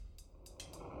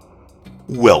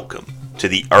Welcome to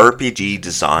the RPG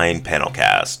Design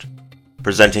Panelcast,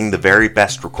 presenting the very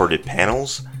best recorded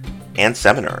panels and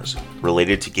seminars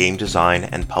related to game design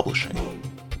and publishing.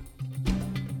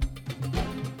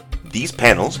 These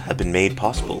panels have been made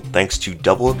possible thanks to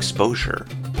Double Exposure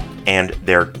and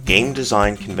their game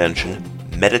design convention,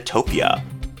 Metatopia,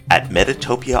 at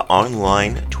Metatopia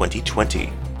Online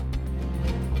 2020.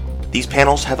 These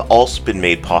panels have also been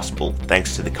made possible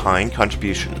thanks to the kind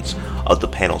contributions of the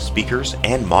panel speakers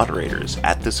and moderators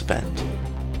at this event.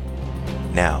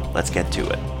 Now, let's get to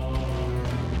it.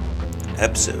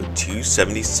 Episode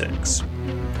 276,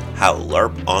 How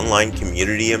LARP Online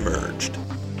Community Emerged.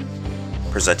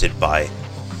 Presented by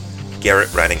Garrett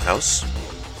Reininghaus,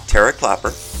 Tara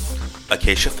Clapper,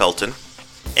 Acacia Felton,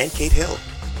 and Kate Hill.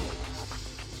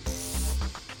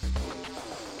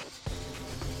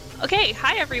 Okay,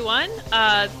 hi everyone.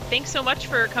 Thanks so much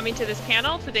for coming to this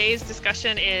panel. Today's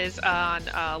discussion is on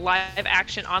live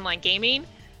action online gaming,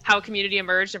 how a community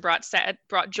emerged and brought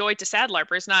joy to sad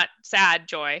LARPers. Not sad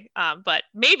joy, but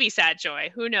maybe sad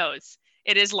joy. Who knows?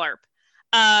 It is LARP.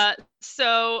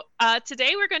 So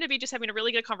today we're going to be just having a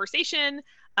really good conversation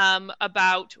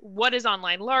about what is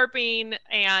online LARPing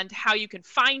and how you can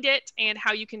find it, and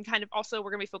how you can kind of also,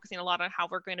 we're going to be focusing a lot on how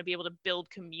we're going to be able to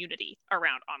build community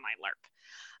around online LARP.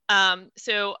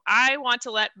 So I want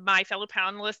to let my fellow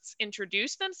panelists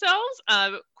introduce themselves,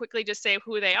 quickly just say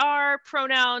who they are,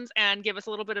 pronouns, and give us a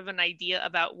little bit of an idea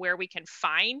about where we can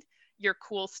find your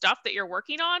cool stuff that you're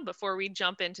working on before we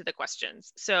jump into the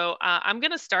questions. So I'm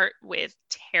going to start with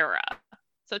Tara.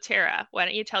 So Tara, why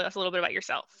don't you tell us a little bit about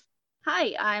yourself?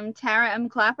 Hi, I'm Tara M.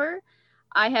 Clapper.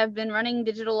 I have been running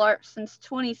Digital LARP since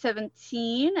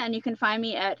 2017, and you can find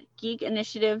me at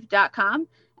geekinitiative.com.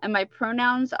 And my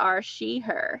pronouns are she,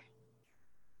 her.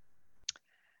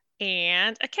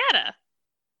 And Akata.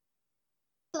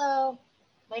 Hello,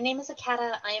 my name is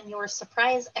Akata. I am your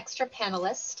surprise extra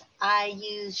panelist. I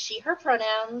use she, her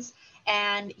pronouns,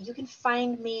 and you can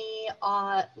find me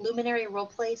on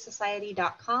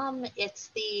luminaryroleplaysociety.com.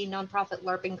 It's the nonprofit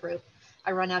LARPing group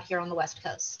I run out here on the West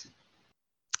Coast.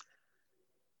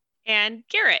 And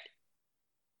Garrett.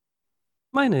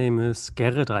 My name is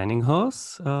Gerrit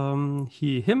Reininghaus,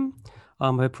 he, him.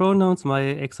 My pronouns,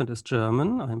 my accent is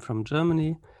German. I'm from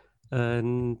Germany,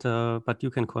 and but you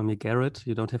can call me Garrett.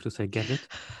 You don't have to say Gerrit,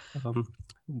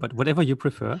 but whatever you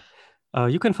prefer.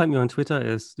 You can find me on Twitter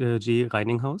as G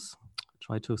Reininghaus.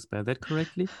 Try to spell that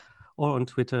correctly, or on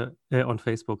Twitter, on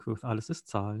Facebook with Alles ist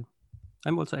Zahl.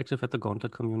 I'm also active at the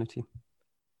Gauntlet community.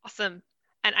 Awesome.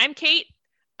 And I'm Kate.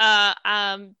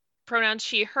 Pronouns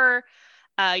she, her.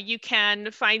 You can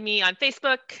find me on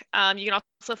Facebook. You can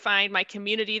also find my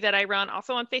community that I run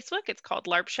also on Facebook. It's called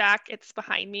LARP Shack. It's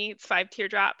behind me. It's 5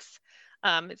 teardrops.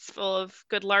 It's full of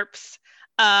good LARPs.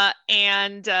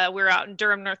 And we're out in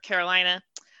Durham, North Carolina.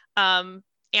 And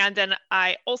then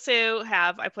I also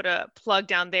I put a plug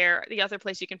down there. The other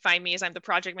place you can find me is I'm the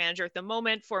project manager at the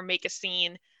moment for Make a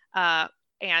Scene,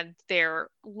 and their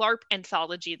LARP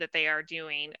anthology that they are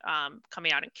doing,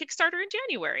 coming out in Kickstarter in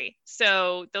January.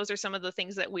 So those are some of the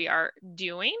things that we are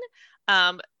doing.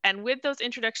 And with those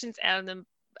introductions out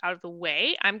of the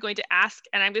way, I'm going to ask,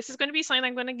 and this is going to be something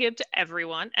I'm going to give to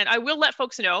everyone. And I will let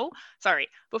folks know,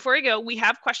 before we go, we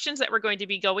have questions that we're going to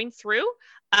be going through,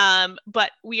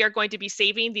 but we are going to be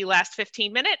saving the last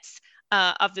 15 minutes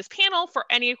of this panel for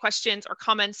any questions or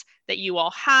comments that you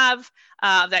all have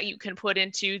that you can put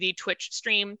into the Twitch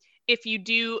stream. If you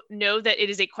do know that it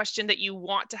is a question that you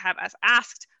want to have us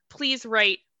asked, please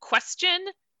write question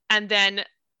and then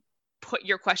put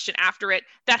your question after it.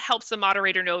 That helps the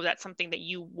moderator know that's something that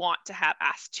you want to have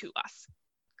asked to us.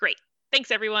 Great. Thanks,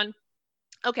 everyone.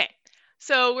 Okay,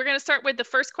 so we're going to start with the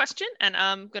first question, and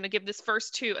I'm going to give this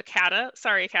first to Akata.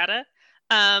 Sorry, Akata.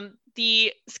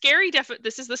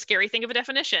 This is the scary thing of a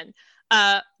definition.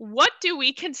 What do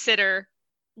we consider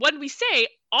when we say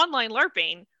online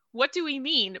LARPing? What do we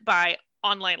mean by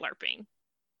online LARPing?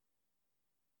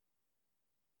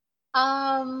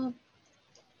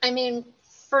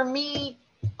 For me,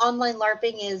 online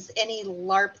LARPing is any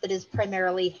LARP that is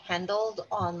primarily handled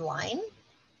online.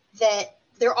 That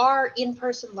there are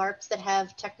in-person LARPs that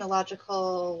have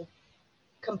technological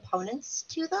components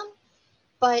to them,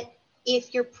 but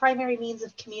if your primary means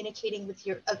of communicating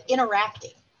of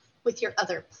interacting with your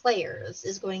other players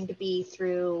is going to be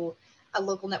through a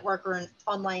local network or an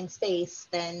online space,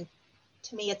 then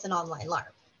to me it's an online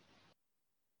LARP.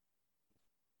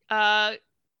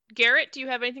 Garrett, do you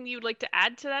have anything you would like to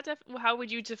add to that? How would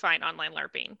you define online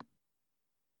LARPing?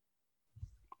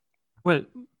 Well,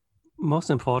 most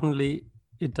importantly,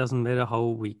 it doesn't matter how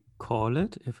we call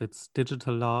it, if it's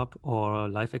digital LARP or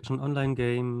live action online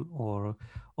game or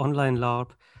online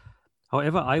LARP.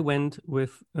 However, I went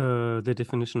with the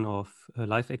definition of a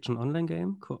live action online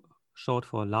game, short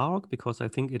for LARC, because I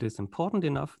think it is important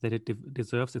enough that it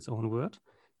deserves its own word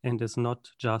and is not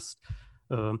just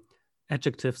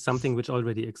adjective something which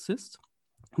already exists.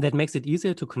 That makes it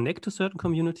easier to connect to certain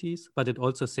communities, but it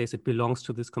also says it belongs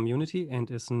to this community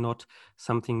and is not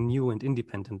something new and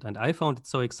independent. And I found it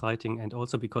so exciting. And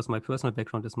also because my personal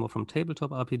background is more from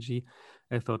tabletop RPG,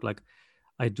 I thought like,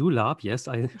 I do LARP, yes,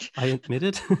 I admit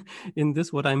it in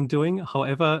this, what I'm doing.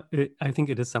 However, I think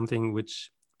it is something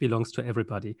which belongs to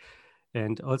everybody.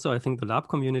 And also I think the LARP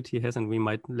community has, and we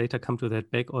might later come to that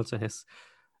back, also has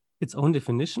its own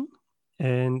definition.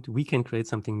 And we can create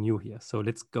something new here. So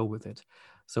let's go with it.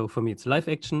 So for me, it's live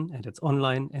action and it's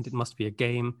online and it must be a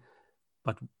game.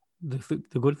 But the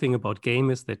good thing about game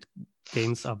is that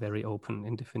games are very open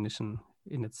in definition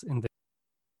in the.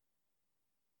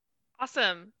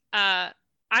 Awesome.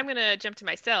 I'm going to jump to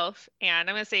myself, and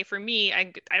I'm going to say for me, I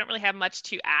don't really have much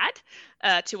to add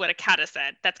to what Akata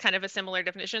said. That's kind of a similar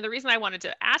definition. The reason I wanted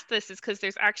to ask this is because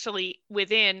there's actually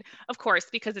within, of course,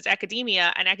 because it's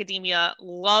academia, and academia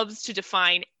loves to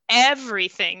define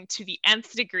everything to the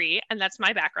nth degree, and that's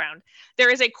my background. There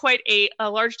is quite a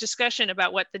large discussion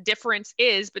about what the difference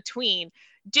is between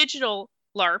digital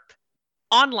LARP,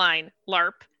 online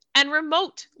LARP, and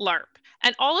remote LARP.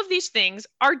 And all of these things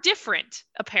are different,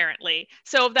 apparently.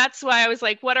 So that's why I was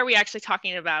like, what are we actually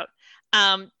talking about?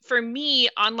 For me,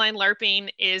 online LARPing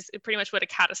is pretty much what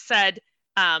Akata said.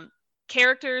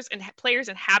 Characters and players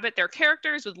inhabit their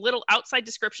characters with little outside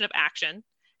description of action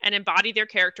and embody their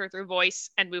character through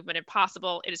voice and movement if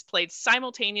possible. It is played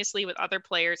simultaneously with other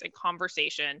players in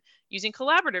conversation using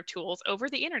collaborative tools over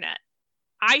the internet.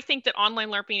 I think that online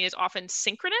LARPing is often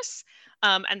synchronous,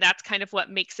 and that's kind of what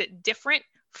makes it different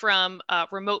from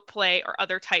remote play or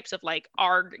other types of like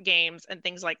ARG games and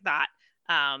things like that.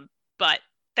 But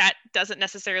that doesn't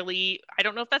necessarily, I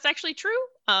don't know if that's actually true.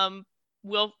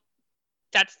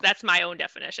 That's my own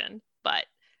definition. But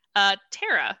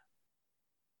Tara.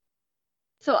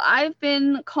 So I've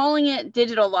been calling it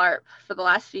digital LARP for the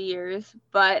last few years,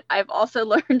 but I've also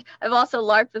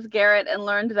LARPed with Garrett and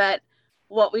learned that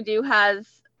what we do has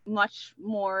much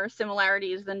more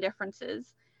similarities than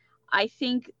differences. I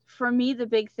think for me, the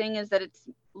big thing is that it's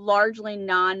largely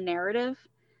non-narrative,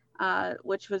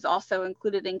 which was also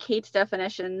included in Kate's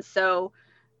definition. So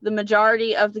the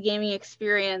majority of the gaming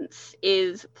experience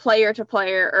is character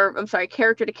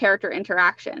to character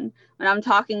interaction. When I'm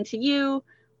talking to you,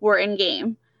 we're in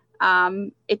game.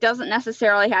 It doesn't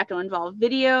necessarily have to involve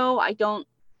video. I don't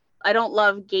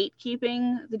love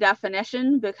gatekeeping the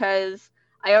definition because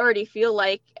I already feel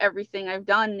like everything I've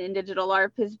done in digital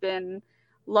LARP has been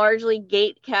largely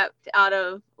gate kept out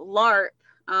of LARP,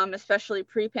 especially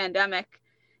pre-pandemic,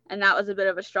 and that was a bit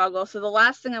of a struggle. So the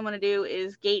last thing I want to do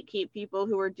is gatekeep people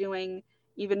who are doing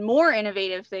even more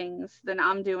innovative things than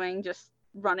I'm doing, just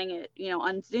running it,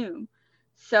 on Zoom.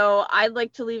 So I'd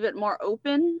like to leave it more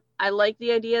open. I like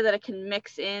the idea that it can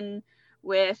mix in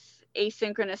with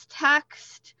asynchronous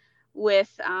text,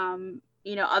 with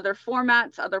other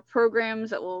formats, other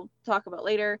programs that we'll talk about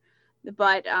later.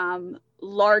 But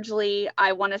largely,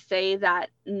 I want to say that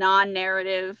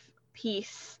non-narrative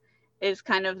piece is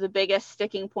kind of the biggest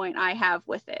sticking point I have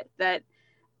with it, that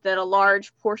a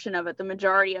large portion of it, the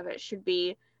majority of it, should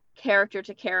be character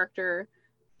to character,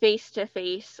 face to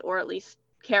face, or at least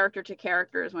character to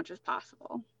character as much as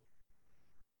possible.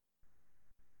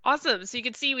 Awesome. So you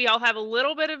can see we all have a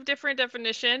little bit of different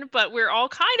definition, but we're all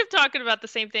kind of talking about the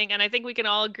same thing. And I think we can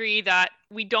all agree that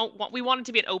we want it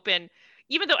to be an open,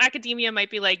 even though academia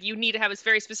might be like, you need to have this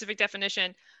very specific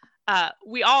definition.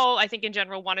 We all, I think in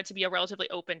general, want it to be a relatively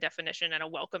open definition and a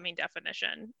welcoming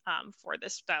definition for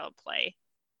this style of play.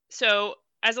 So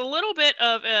as a little bit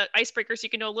of an icebreaker, so you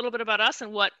can know a little bit about us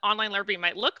and what online LARPing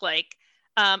might look like,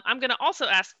 I'm going to also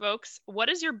ask folks, what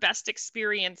is your best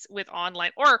experience with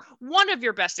online, or one of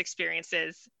your best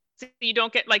experiences? So you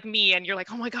don't get like me and you're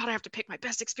like, oh my God, I have to pick my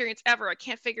best experience ever. I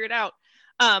can't figure it out.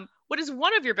 What is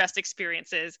one of your best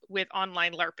experiences with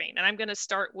online LARPing? And I'm going to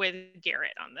start with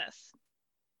Garrett on this.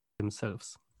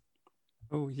 Themselves.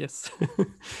 Oh, yes.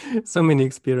 So many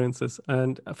experiences.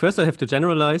 And first I have to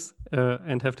generalize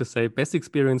and have to say best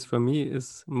experience for me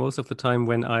is most of the time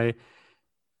when I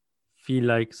feel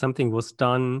like something was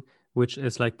done, which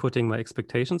is like putting my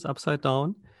expectations upside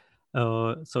down.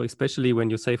 So especially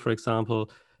when you say, for example,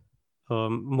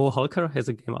 Mo Holker has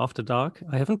a game After Dark.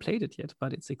 I haven't played it yet,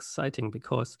 but it's exciting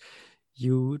because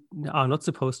you are not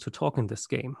supposed to talk in this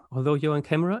game, although you're on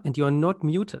camera and you're not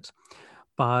muted.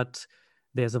 But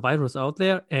there's a virus out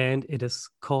there and it is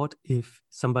caught if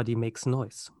somebody makes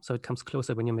noise. So it comes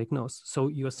closer when you make noise. So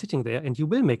you're sitting there and you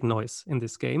will make noise in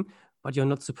this game, but you're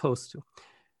not supposed to.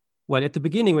 Well, at the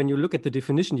beginning, when you look at the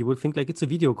definition, you will think like it's a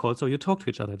video call, so you talk to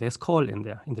each other. There's call in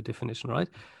there in the definition, right?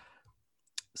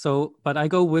 So, but I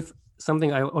go with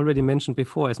something I already mentioned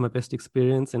before as my best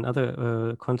experience in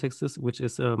other contexts, which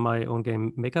is my own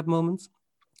game Makeup Moments.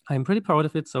 I'm pretty proud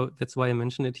of it, so that's why I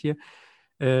mention it here.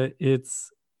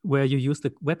 It's where you use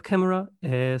the web camera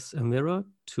as a mirror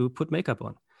to put makeup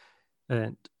on.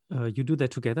 And you do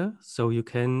that together, so you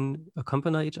can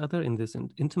accompany each other in this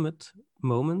intimate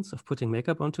moments of putting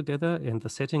makeup on together. And the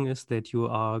setting is that you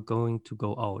are going to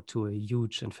go out to a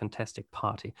huge and fantastic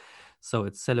party. So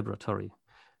it's celebratory,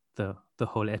 the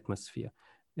whole atmosphere.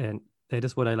 And that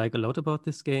is what I like a lot about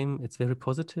this game. It's very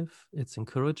positive, it's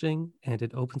encouraging, and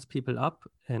it opens people up.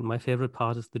 And my favorite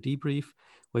part is the debrief,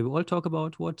 where we all talk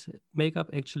about what makeup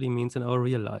actually means in our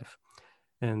real life.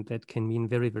 And that can mean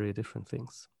very, very different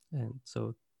things. And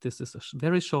so this is a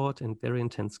very short and very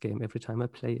intense game every time I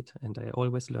play it, and I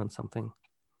always learn something.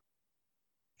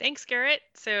 Thanks, Garrett.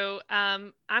 So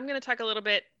I'm going to talk a little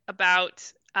bit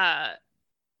about,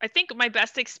 I think my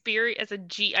best experience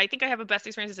I think I have a best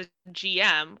experience as a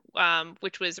GM,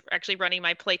 which was actually running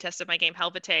my playtest of my game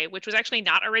Helvete, which was actually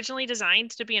not originally designed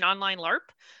to be an online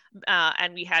LARP.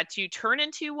 And we had to turn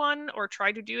into one or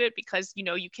try to do it because, you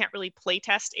know, you can't really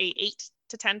playtest a 8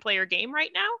 to 10 player game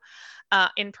right now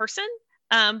in person.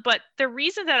 But the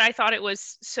reason that I thought it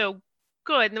was so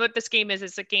good, and what this game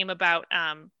is a game about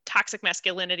toxic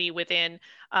masculinity within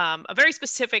a very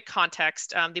specific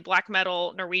context,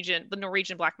 the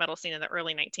Norwegian black metal scene in the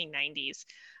early 1990s.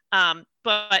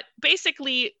 But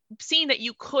basically seeing that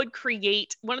you could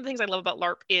create, one of the things I love about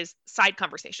LARP is side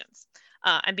conversations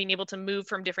and being able to move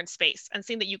from different space, and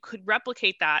seeing that you could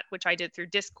replicate that, which I did through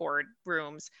Discord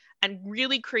rooms, and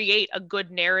really create a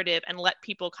good narrative and let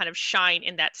people kind of shine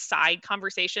in that side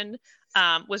conversation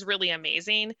was really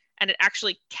amazing. And it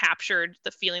actually captured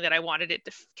the feeling that I wanted it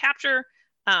to capture.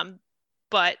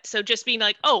 But so just being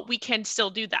like, oh, we can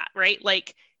still do that, right?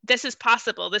 Like, this is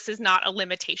possible. This is not a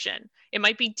limitation. It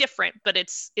might be different, but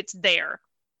it's there.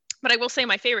 But I will say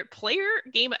my favorite player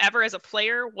game ever as a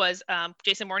player was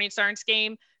Jason Morningstar's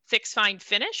game, Fix, Find,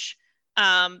 Finish,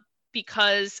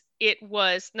 because it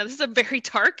was, now this is a very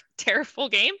dark, terrible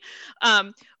game,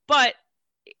 but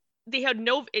they had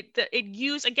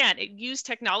it used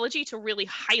technology to really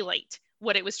highlight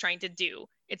what it was trying to do.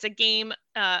 It's a game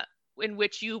in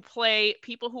which you play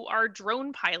people who are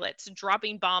drone pilots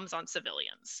dropping bombs on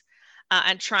civilians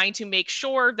and trying to make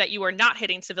sure that you are not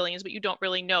hitting civilians, but you don't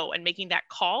really know, and making that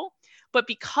call. But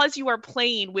because you are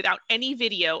playing without any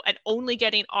video and only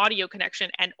getting audio connection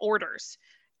and orders,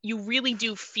 you really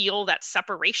do feel that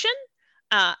separation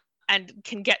and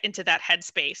can get into that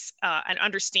headspace and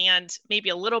understand maybe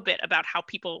a little bit about how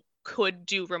people could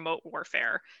do remote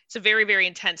warfare. It's a very, very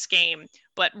intense game,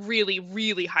 but really,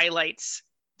 really highlights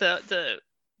the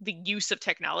use of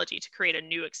technology to create a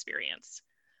new experience.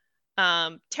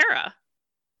 Tara?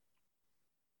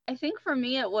 I think for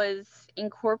me it was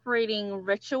incorporating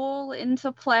ritual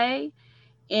into play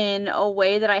in a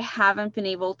way that I haven't been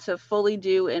able to fully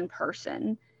do in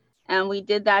person. And we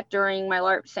did that during my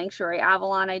LARP Sanctuary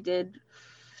Avalon. I did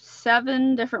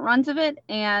 7 different runs of it,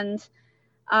 and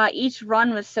each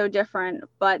run was so different.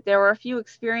 But there were a few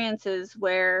experiences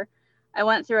where I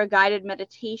went through a guided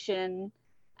meditation,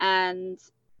 and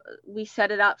we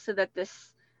set it up so that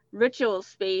this ritual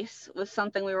space was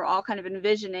something we were all kind of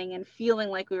envisioning and feeling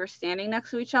like we were standing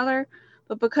next to each other.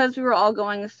 But because we were all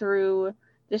going through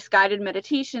this guided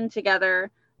meditation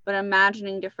together, but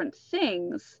imagining different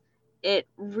things, it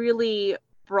really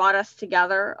brought us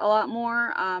together a lot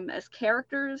more as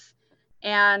characters.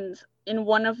 And in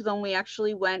one of them, we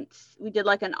did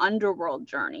like an underworld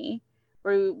journey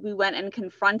where we went and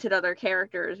confronted other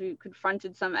characters. We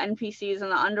confronted some NPCs in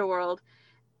the underworld.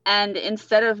 And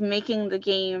instead of making the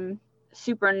game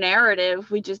super narrative,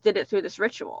 we just did it through this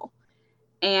ritual.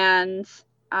 And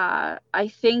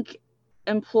I think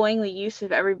employing the use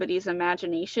of everybody's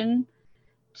imagination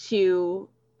to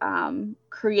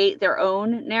create their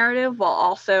own narrative while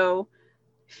also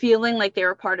feeling like they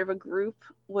were part of a group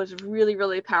was really,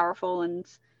 really powerful, and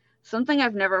something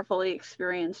I've never fully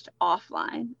experienced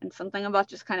offline. And something about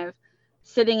just kind of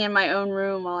sitting in my own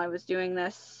room while I was doing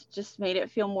this just made it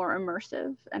feel more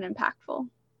immersive and impactful.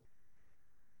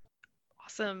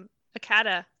 Awesome.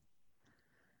 Akata?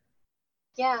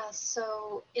 Yeah,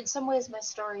 so in some ways my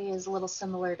story is a little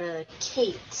similar to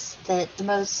Kate's, that the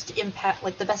most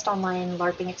the best online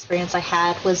LARPing experience I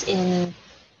had was in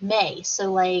May.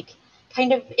 So like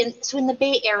kind of in the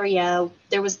Bay Area,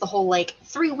 there was the whole like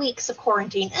 3 weeks of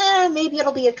quarantine. Maybe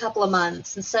it'll be a couple of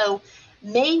months. And so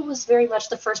May was very much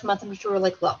the first month in which we were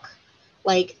like, look,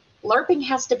 like LARPing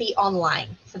has to be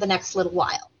online for the next little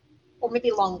while, or maybe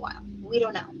a long while. We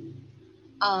don't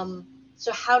know.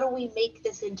 So how do we make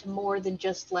this into more than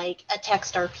just like a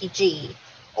text RPG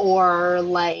or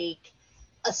like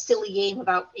a silly game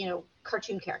about,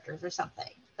 cartoon characters or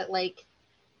something? But like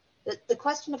the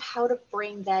question of how to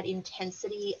bring that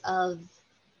intensity of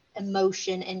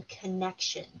emotion and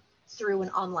connection through an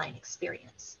online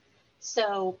experience.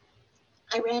 So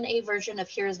I ran a version of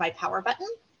Here's My Power Button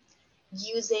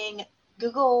using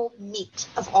Google Meet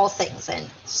of all things. And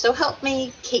so help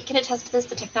me, Kate can attest to this,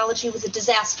 the technology was a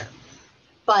disaster.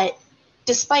 But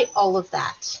despite all of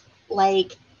that,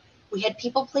 like we had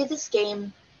people play this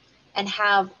game and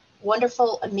have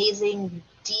wonderful, amazing,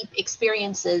 deep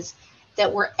experiences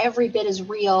that were every bit as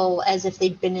real as if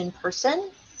they'd been in person.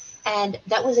 And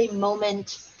that was a moment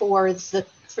for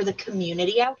the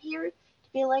community out here to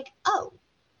be like, oh,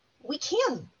 we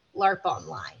can LARP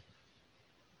online.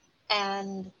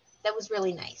 And that was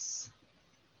really nice.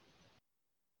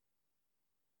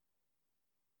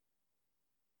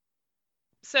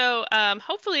 So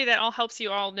hopefully that all helps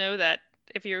you all know that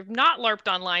if you've not LARPed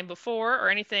online before or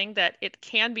anything, that it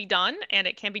can be done, and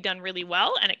it can be done really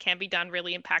well, and it can be done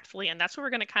really impactfully. And that's what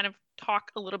we're going to kind of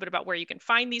talk a little bit about, where you can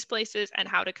find these places and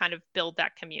how to kind of build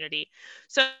that community.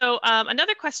 So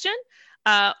another question,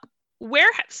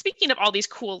 speaking of all these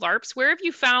cool LARPs, where have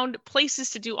you found places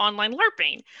to do online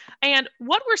LARPing? And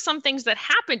what were some things that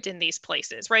happened in these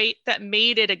places, right, that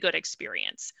made it a good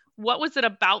experience? What was it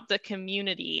about the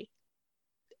community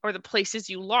or the places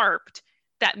you LARPed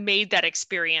that made that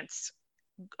experience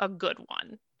a good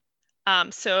one?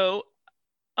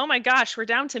 Oh my gosh, we're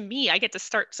down to me. I get to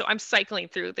start. So I'm cycling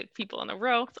through the people in the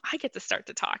row. So I get to start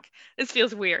to talk. This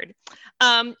feels weird.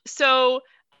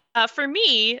 For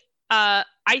me, I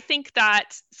think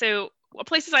that,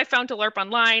 places I found to LARP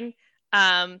online,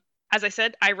 as I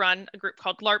said, I run a group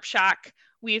called LARP Shack.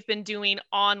 We've been doing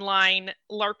online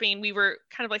LARPing. We were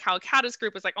kind of like how Kata's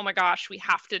group was like, oh my gosh, we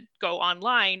have to go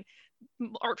online.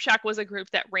 LARP Shack was a group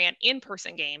that ran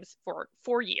in-person games for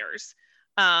 4 years,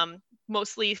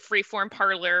 mostly freeform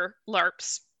parlor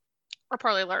LARPs or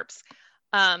parlor LARPs.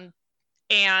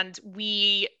 And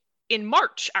we, in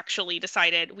March, actually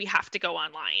decided we have to go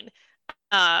online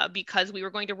because we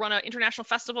were going to run an international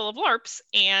festival of LARPs,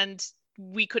 and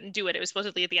we couldn't do it. It was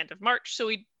supposedly at the end of March, so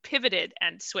we pivoted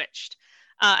and switched.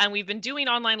 And we've been doing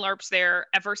online LARPs there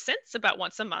ever since, about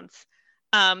once a month.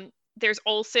 There's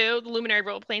also the Luminary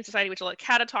Role-Playing Society, which I'll let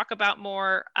Kata talk about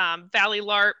more. Valley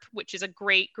LARP, which is a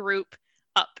great group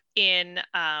up in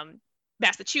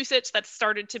Massachusetts that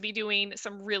started to be doing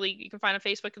some really, you can find on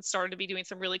Facebook, and started to be doing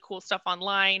some really cool stuff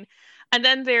online. And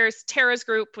then there's Tara's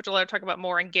group, which I'll let her talk about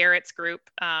more, and Garrett's group.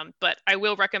 But I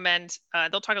will recommend,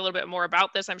 they'll talk a little bit more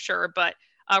about this, I'm sure, but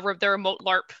their Remote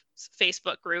LARP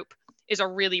Facebook group is a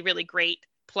really, really great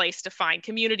place to find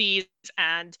communities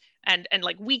and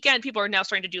like weekend, people are now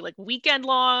starting to do like weekend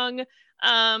long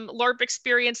LARP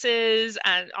experiences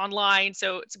and online.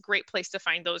 So it's a great place to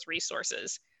find those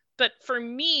resources. But for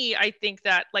me, I think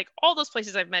that like all those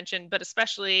places I've mentioned, but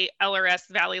especially LRS,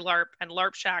 Valley LARP, and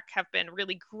LARP Shack have been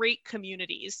really great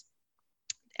communities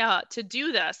to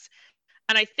do this.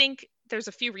 And I think there's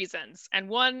a few reasons. And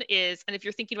one is, and if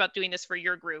you're thinking about doing this for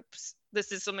your groups,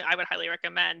 this is something I would highly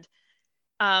recommend.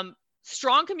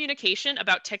 Strong communication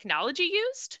about technology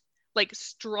used, like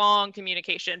strong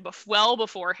communication well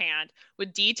beforehand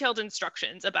with detailed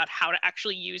instructions about how to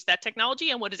actually use that technology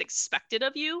and what is expected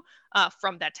of you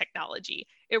from that technology.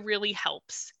 It really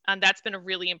helps. And that's been a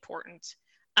really important.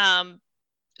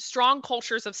 Strong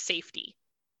cultures of safety,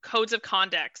 codes of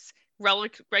conducts,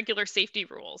 regular safety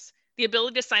rules, the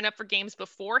ability to sign up for games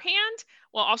beforehand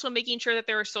while also making sure that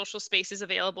there are social spaces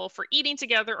available for eating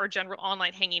together or general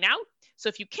online hanging out. So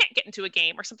if you can't get into a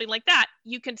game or something like that,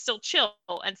 you can still chill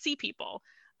and see people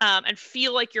and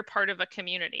feel like you're part of a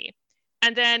community.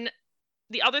 And then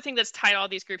the other thing that's tied all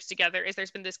these groups together is there's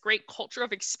been this great culture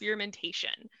of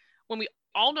experimentation. When we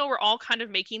all know we're all kind of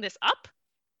making this up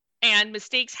and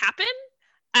mistakes happen,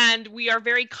 and we are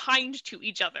very kind to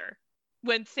each other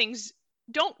when things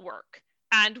don't work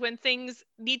and when things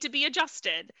need to be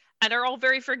adjusted, and are all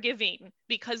very forgiving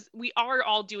because we are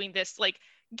all doing this. Like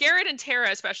Garrett and Tara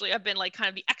especially have been like kind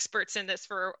of the experts in this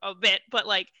for a bit, but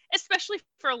like especially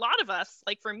for a lot of us,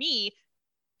 like for me,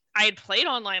 I had played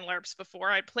online LARPs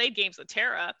before. I'd played games with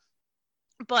Tara,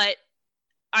 but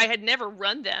I had never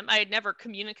run them. I had never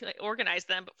organized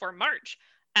them before March.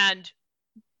 And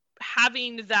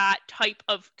having that type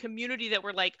of community that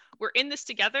we're like, we're in this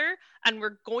together and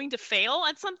we're going to fail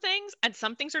at some things, and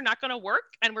some things are not going to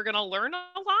work, and we're going to learn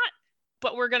a lot,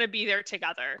 but we're going to be there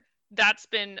together. That's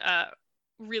been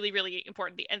really, really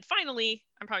important. And finally,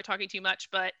 I'm probably talking too much,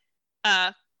 but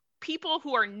people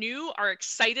who are new are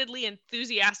excitedly,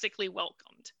 enthusiastically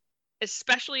welcomed,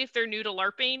 especially if they're new to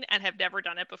LARPing and have never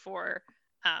done it before.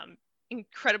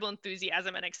 Incredible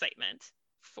enthusiasm and excitement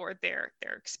for their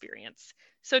experience.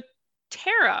 So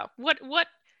Tara,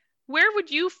 where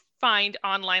would you find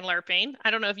online LARPing?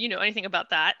 I don't know if you know anything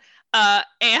about that.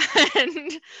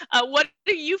 And what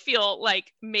do you feel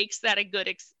like makes that a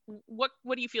good, what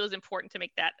do you feel is important to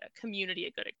make that community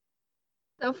a good?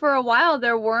 So for a while,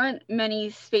 there weren't many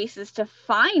spaces to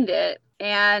find it.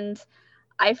 And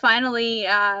I finally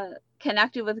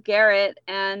connected with Garrett,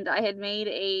 and I had made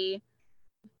a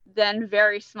then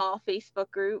very small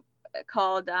Facebook group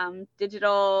called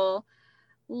Digital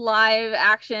Live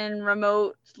Action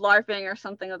Remote LARPing or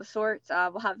something of the sorts.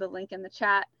 We'll have the link in the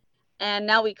chat. And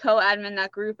now we co-admin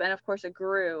that group, and of course it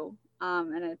grew,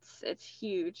 and it's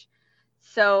huge.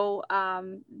 So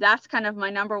that's kind of my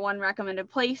number one recommended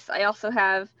place. I also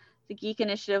have the Geek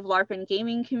Initiative LARPing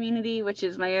Gaming Community, which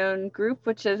is my own group,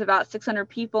 which is about 600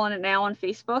 people in it now on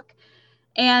Facebook.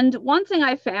 And one thing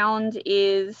I found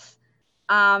is,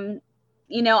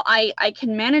 I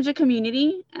can manage a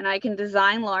community and I can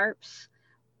design LARPs,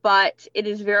 but it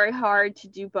is very hard to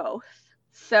do both.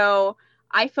 So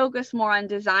I focus more on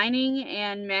designing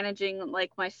and managing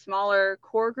like my smaller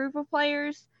core group of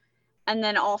players, and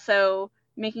then also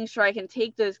making sure I can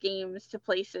take those games to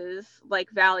places like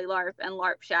Valley LARP and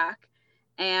LARP Shack.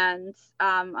 And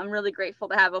I'm really grateful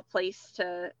to have a place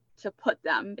to put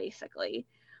them, basically.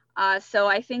 So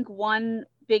I think one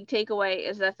big takeaway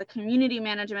is that the community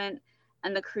management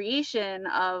and the creation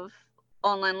of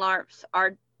online LARPs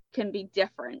can be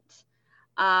different.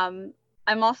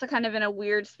 I'm also kind of in a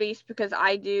weird space because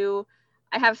I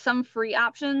have some free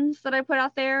options that I put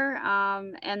out there,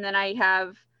 and then I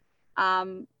have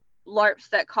LARPs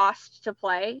that cost to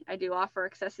play. I do offer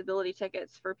accessibility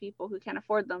tickets for people who can't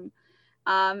afford them,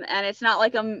 and it's not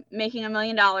like I'm making $1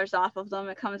 million off of them.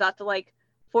 It comes out to like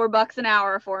 $4 an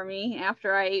hour for me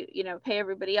after I pay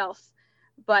everybody else.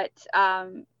 But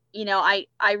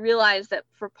I realize that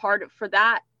for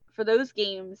those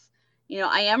games,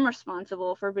 I am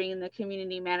responsible for being the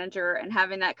community manager and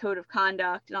having that code of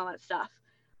conduct and all that stuff.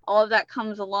 All of that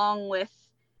comes along with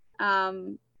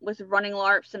running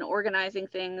LARPs and organizing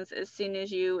things as soon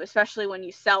as especially when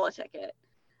you sell a ticket,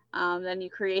 then you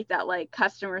create that like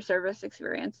customer service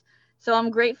experience. So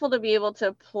I'm grateful to be able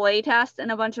to play test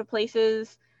in a bunch of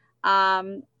places,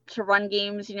 to run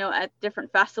games, at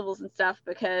different festivals and stuff,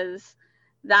 because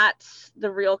that's the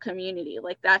real community.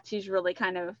 Like that's who's really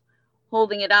kind of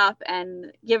holding it up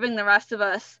and giving the rest of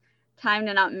us time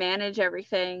to not manage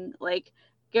everything. Like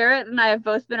Garrett and I have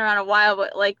both been around a while,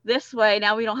 but like this way,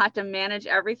 now we don't have to manage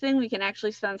everything. We can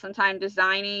actually spend some time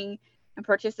designing and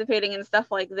participating in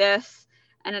stuff like this.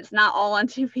 And it's not all on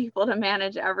two people to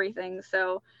manage everything.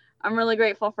 So I'm really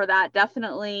grateful for that.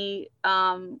 Definitely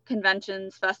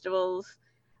conventions, festivals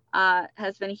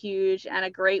has been huge and a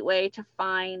great way to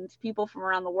find people from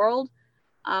around the world.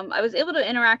 I was able to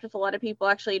interact with a lot of people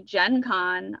actually at Gen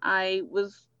Con. I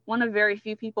was one of very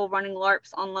few people running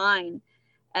LARPs online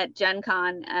at Gen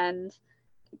Con and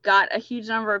got a huge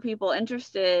number of people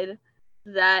interested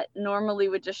that normally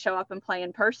would just show up and play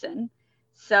in person.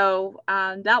 So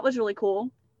that was really cool.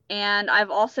 And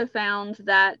I've also found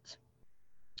that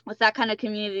with that kind of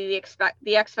community,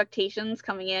 the expectations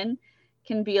coming in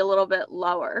can be a little bit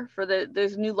lower for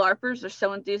those new LARPers. They're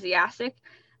so enthusiastic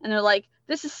and they're like,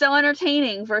 this is so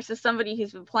entertaining, versus somebody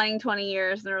who's been playing 20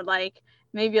 years and they're like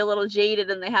maybe a little jaded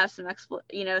and they have some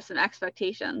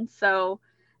expectations. So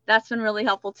that's been really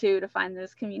helpful too, to find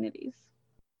those communities.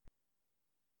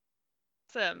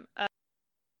 Awesome.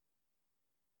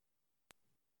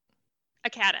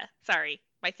 Akata, sorry,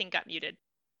 my thing got muted.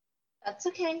 That's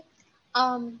okay.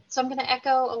 So I'm going to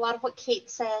echo a lot of what Kate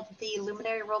said. The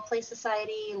Luminary Roleplay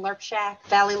Society, LARP Shack,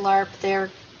 Valley LARP, they're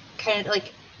kind of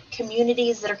like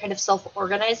communities that are kind of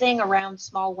self-organizing around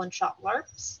small one-shot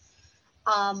LARPs.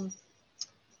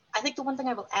 I think the one thing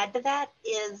I will add to that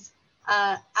is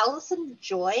Allison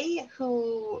Joy,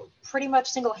 who pretty much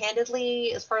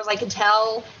single-handedly, as far as I can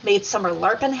tell, made Summer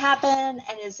LARPin' happen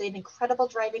and is an incredible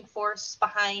driving force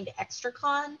behind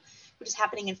ExtraCon, which is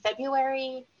happening in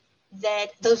February.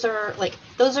 Those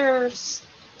are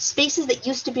spaces that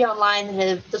used to be online,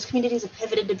 and those communities have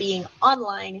pivoted to being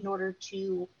online in order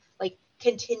to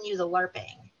continue the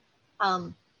LARPing.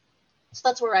 So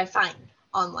that's where I find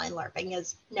online LARPing,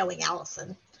 is knowing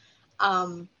Allison.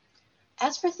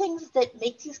 As for things that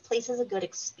make these places a good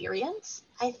experience,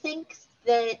 I think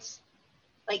that,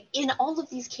 like, in all of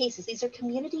these cases, these are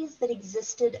communities that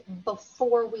existed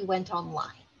before we went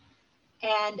online,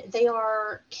 and they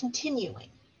are continuing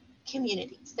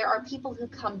communities. There are people who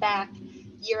come back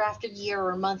year after year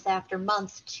or month after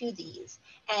month to these,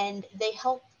 and they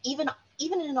help, even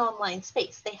in an online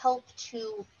space, they help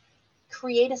to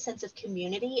create a sense of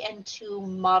community and to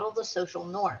model the social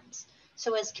norms.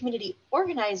 So as community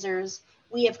organizers,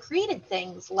 we have created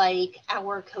things like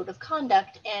our code of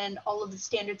conduct and all of the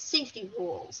standard safety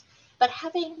rules. But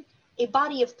having a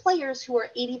body of players who are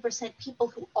 80% people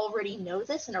who already know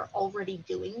this and are already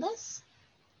doing this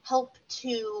help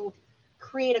to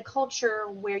create a culture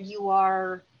where you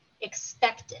are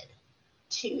expected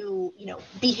to,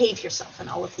 behave yourself and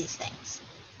all of these things.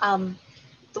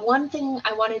 The one thing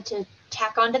I wanted to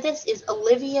tack onto this is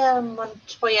Olivia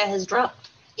Montoya has dropped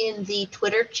in the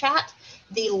Twitter chat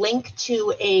the link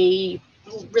to a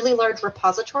really large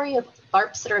repository of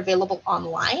LARPs that are available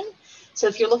online. So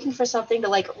if you're looking for something to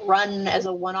like run as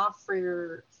a one-off for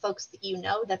your folks that you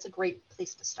know, that's a great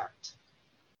place to start.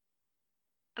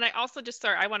 And I also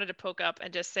I wanted to poke up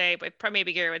and just say, but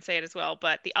maybe Gary would say it as well,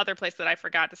 but the other place that I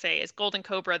forgot to say is Golden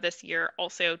Cobra this year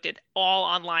also did all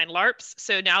online LARPs.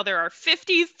 So now there are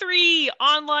 53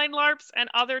 online LARPs and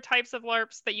other types of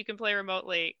LARPs that you can play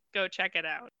remotely. Go check it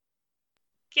out.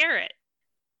 Garrett.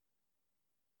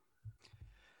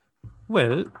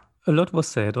 Well, a lot was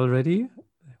said already,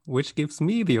 which gives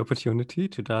me the opportunity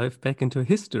to dive back into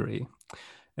history.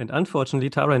 And unfortunately,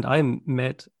 Tara and I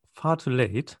met far too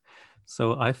late.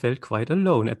 So I felt quite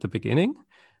alone at the beginning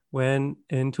when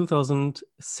in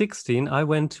 2016, I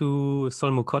went to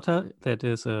Solmukotta, that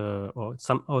is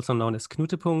also known as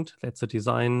Knutepunkt. That's a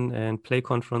design and play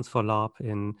conference for LARP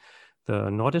in the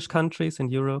Nordic countries in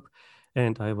Europe.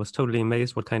 And I was totally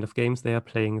amazed what kind of games they are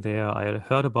playing there. I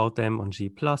heard about them on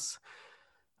G+.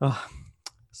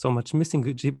 So much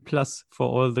missing G+ for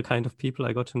all the kind of people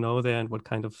I got to know there and what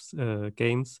kind of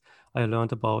games I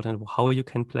learned about and how you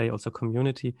can play, also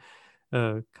community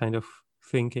kind of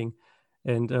thinking.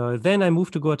 And then I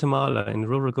moved to Guatemala. In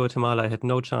rural Guatemala, I had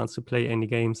no chance to play any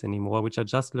games anymore, which I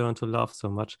just learned to love so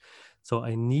much. So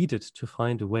I needed to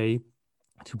find a way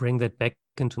to bring that back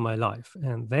into my life.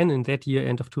 And then in that year,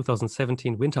 end of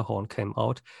 2017, Winterhorn came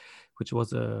out, which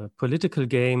was a political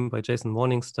game by Jason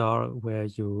Morningstar, where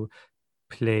you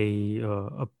play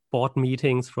board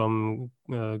meetings from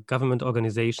government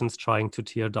organizations trying to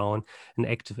tear down an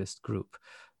activist group.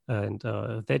 And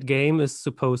that game is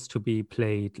supposed to be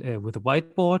played with a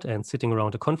whiteboard and sitting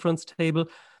around a conference table.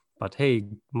 But hey,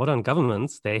 modern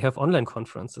governments, they have online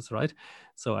conferences, right?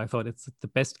 So I thought it's the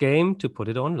best game to put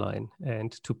it online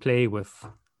and to play with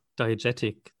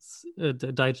diegetic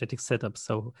setup.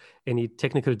 So any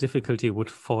technical difficulty would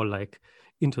fall like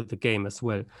into the game as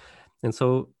well. And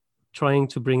so trying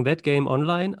to bring that game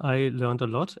online, I learned a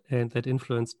lot, and that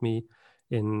influenced me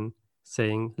in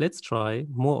saying, let's try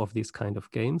more of these kind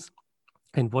of games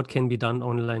and what can be done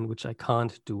online, which I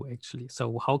can't do actually.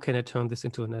 So how can I turn this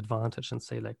into an advantage and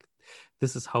say like,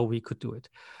 this is how we could do it.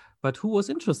 But who was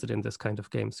interested in this kind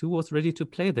of games? Who was ready to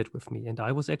play that with me? And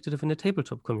I was active in a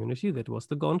tabletop community that was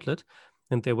the Gauntlet.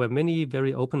 And there were many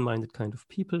very open-minded kind of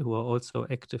people who are also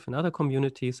active in other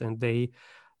communities, and they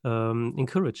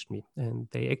encouraged me. And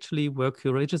they actually were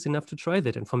courageous enough to try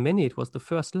that. And for many, it was the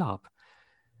first LARP.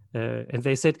 And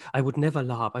they said, I would never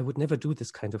LARP. I would never do this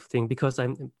kind of thing because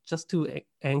I'm just too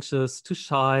anxious, too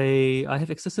shy. I have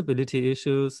accessibility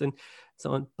issues and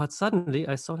so on. But suddenly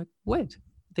I saw like, wait,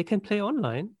 they can play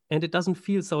online and it doesn't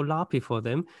feel so LARPy for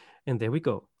them. And there we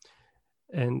go.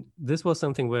 And this was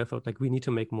something where I thought like, we need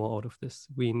to make more out of this.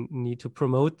 We need to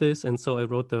promote this. And so I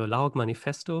wrote the LARP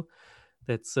Manifesto.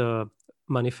 That's a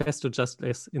manifesto just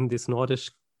as in this Nordic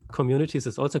communities.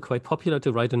 It's also quite popular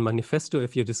to write a manifesto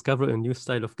if you discover a new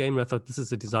style of game. I thought this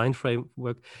is a design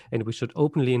framework and we should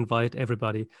openly invite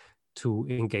everybody to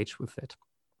engage with it.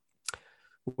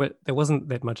 Well, there wasn't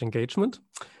that much engagement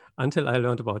until I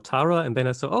learned about Tara, and then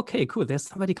I saw, okay, cool, there's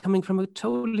somebody coming from a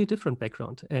totally different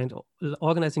background and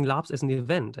organizing LARPs as an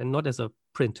event and not as a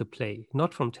print to play,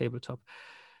 not from tabletop.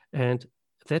 And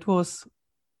that was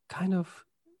kind of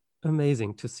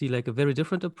amazing to see like a very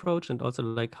different approach and also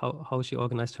like how she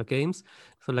organized her games.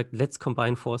 So like, let's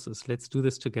combine forces, let's do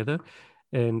this together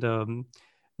and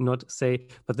not say,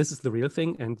 but this is the real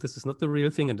thing and this is not the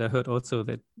real thing. And I heard also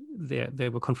that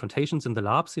there were confrontations in the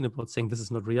LARP scene about saying this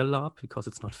is not real LARP because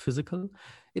it's not physical.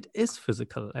 It is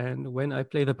physical. And when I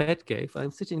play the Batcave, I'm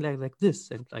sitting like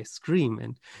this and I scream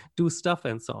and do stuff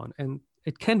and so on. And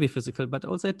it can be physical, but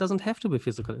also it doesn't have to be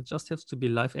physical. It just has to be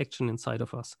live action inside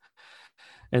of us.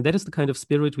 And that is the kind of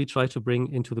spirit we try to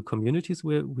bring into the communities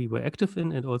where we were active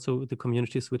in, and also the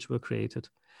communities which were created.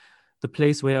 The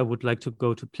place where I would like to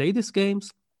go to play these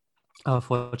games are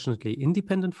fortunately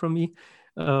independent from me,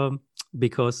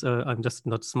 because I'm just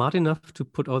not smart enough to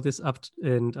put all this up,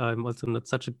 and I'm also not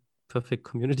such a perfect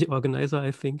community organizer,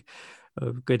 I think,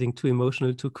 getting too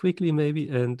emotional too quickly maybe.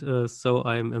 And so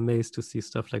I'm amazed to see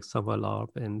stuff like Summer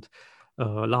LARP and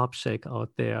LARP Shack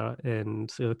out there, and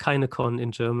KeineCon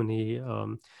in Germany.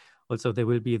 Also, there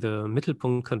will be the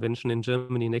Mittelpunkt convention in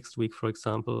Germany next week, for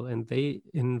example, and they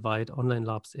invite online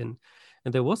LARPs in.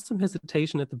 And there was some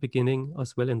hesitation at the beginning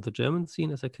as well in the German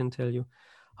scene, as I can tell you.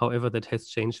 However, that has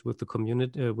changed with the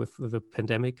community, with the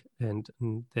pandemic, and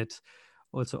that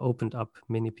also opened up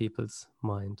many people's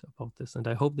mind about this. And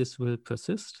I hope this will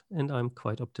persist, and I'm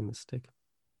quite optimistic.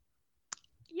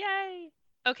 Yay!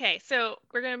 Okay, so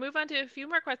we're going to move on to a few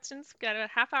more questions. We've got a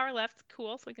half hour left.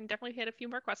 Cool. So we can definitely hit a few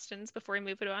more questions before we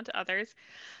move it on to others.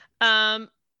 And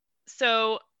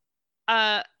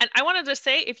I wanted to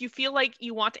say, if you feel like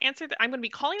you want to answer, I'm going to be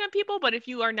calling on people, but if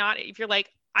you are not, if you're like,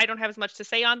 I don't have as much to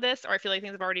say on this, or I feel like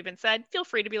things have already been said, feel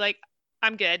free to be like,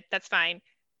 I'm good. That's fine.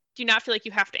 Do not feel like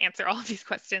you have to answer all of these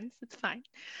questions. It's fine.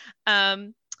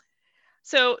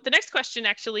 So the next question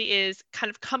actually is kind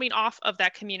of coming off of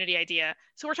that community idea.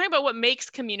 So we're talking about what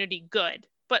makes community good,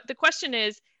 but the question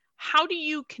is, how do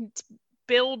you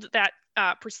build that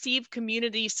perceived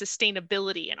community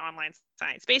sustainability in online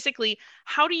science? Basically,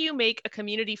 how do you make a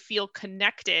community feel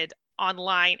connected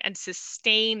online and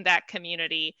sustain that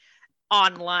community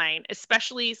online?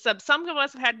 Especially some of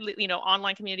us have had, you know,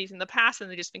 online communities in the past and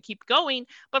they just been keep going,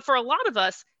 but for a lot of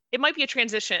us, it might be a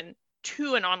transition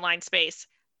to an online space.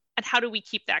 And how do we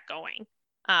keep that going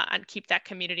and keep that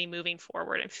community moving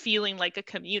forward and feeling like a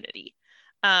community?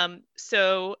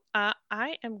 So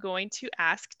I am going to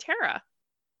ask Tara.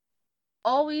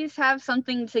 Always have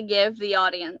something to give the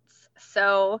audience.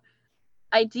 So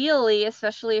ideally,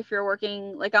 especially if you're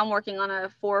working, like I'm working on a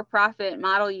for-profit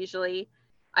model usually,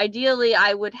 ideally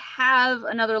I would have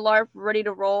another LARP ready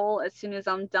to roll as soon as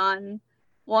I'm done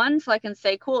one, so I can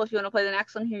say, cool, if you want to play the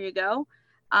next one, here you go.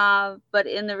 But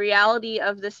in the reality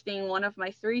of this being one of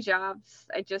my 3 jobs,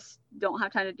 I just don't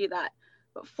have time to do that.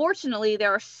 But fortunately,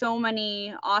 there are so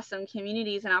many awesome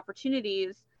communities and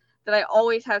opportunities that I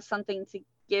always have something to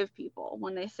give people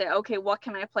when they say, okay, what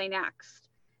can I play next?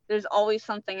 There's always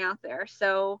something out there.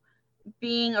 So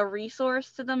being a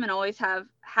resource to them and always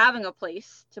having a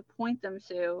place to point them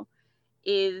to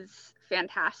is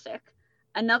fantastic.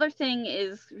 Another thing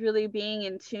is really being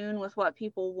in tune with what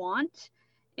people want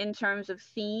in terms of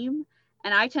theme,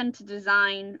 and I tend to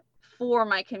design for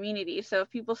my community. So if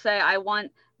people say I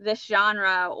want this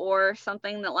genre or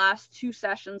something that lasts 2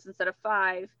 sessions instead of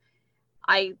 5,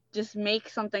 I just make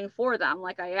something for them.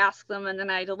 Like I ask them and then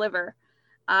I deliver.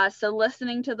 So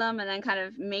listening to them and then kind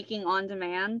of making on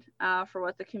demand for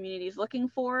what the community is looking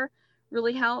for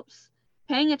really helps.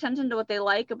 Paying attention to what they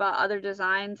like about other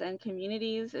designs and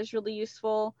communities is really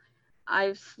useful.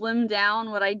 I've slimmed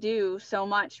down what I do so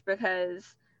much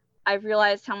because I've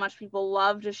realized how much people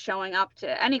love just showing up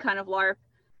to any kind of LARP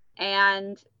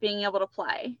and being able to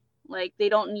play. Like they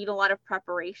don't need a lot of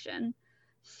preparation.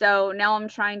 So now I'm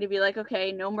trying to be like,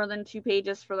 okay, no more than 2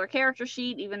 pages for their character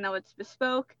sheet, even though it's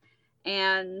bespoke.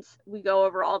 And we go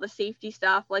over all the safety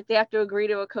stuff. Like they have to agree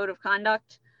to a code of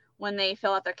conduct when they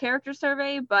fill out their character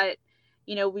survey, but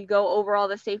you know, we go over all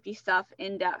the safety stuff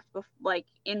in depth, like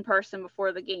in person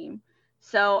before the game.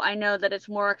 So I know that it's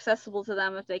more accessible to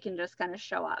them if they can just kind of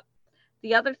show up.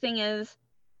 The other thing is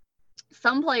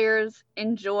some players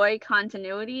enjoy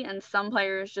continuity and some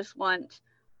players just want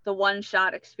the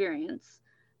one-shot experience.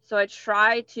 So I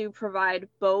try to provide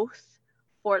both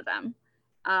for them.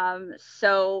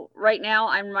 So right now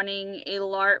I'm running a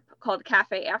LARP called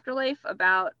Cafe Afterlife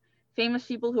about famous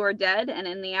people who are dead and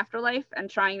in the afterlife and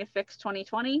trying to fix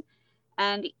 2020.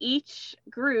 And each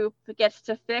group gets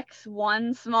to fix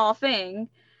one small thing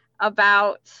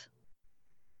about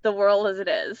the world as it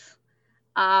is.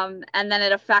 And then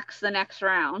it affects the next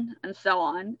round and so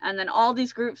on. And then all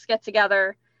these groups get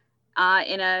together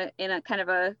in a kind of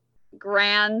a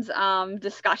grand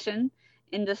discussion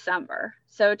in December.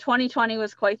 So 2020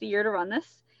 was quite the year to run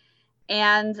this.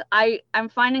 And I'm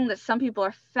finding that some people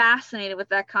are fascinated with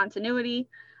that continuity.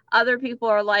 Other people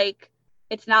are like,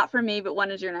 it's not for me, but when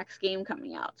is your next game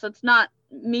coming out? So it's not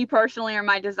me personally or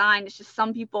my design. It's just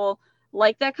some people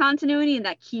like that continuity and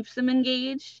that keeps them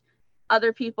engaged.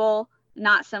 Other people,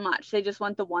 not so much. They just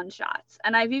want the one shots.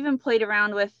 And I've even played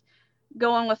around with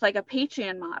going with like a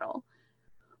Patreon model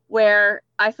where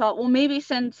I thought, well, maybe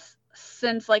since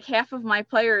since like half of my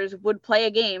players would play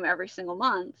a game every single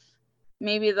month,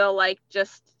 maybe they'll like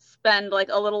just spend like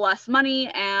a little less money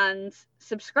and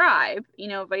subscribe, you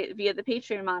know, via the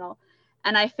Patreon model.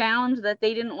 And I found that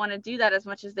they didn't want to do that as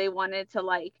much as they wanted to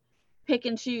like pick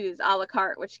and choose a la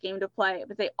carte which game to play,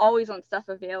 but they always want stuff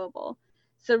available.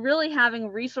 So really having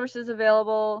resources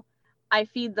available, I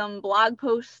feed them blog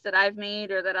posts that I've made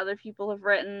or that other people have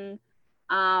written.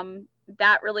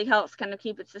 That really helps kind of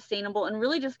keep it sustainable, and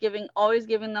really just always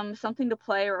giving them something to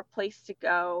play or a place to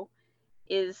go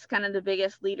is kind of the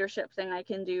biggest leadership thing I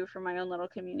can do for my own little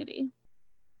community.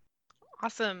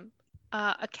 Awesome.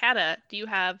 Akata, do you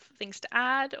have things to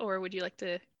add, or would you like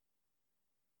to?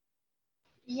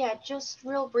 Yeah, just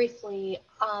real briefly,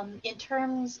 in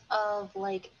terms of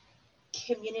like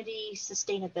community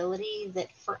sustainability, that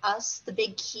for us, the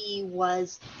big key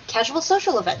was casual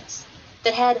social events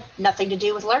that had nothing to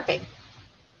do with LARPing.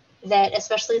 That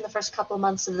especially in the first couple of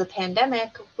months of the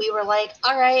pandemic, we were like,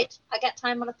 all right, I got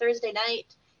time on a Thursday night.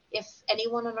 If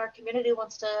anyone in our community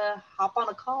wants to hop on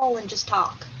a call and just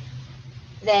talk,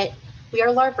 that we are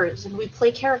LARPers and we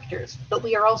play characters, but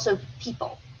we are also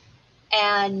people.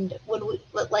 And when we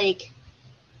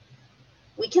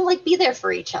can like be there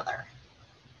for each other.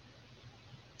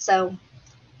 So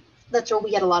that's where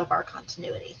we get a lot of our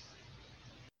continuity.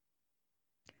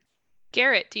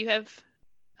 Garrett, do you have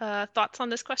thoughts on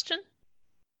this question?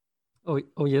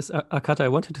 Oh yes, Akata, I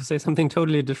wanted to say something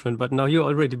totally different, but now you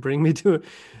already bring me to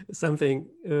something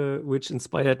which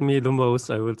inspired me the most,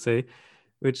 I would say,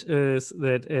 which is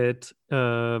that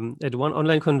at one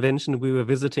online convention, we were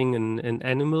visiting an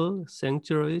animal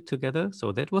sanctuary together.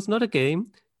 So that was not a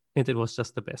game, and it was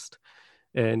just the best.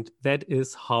 And that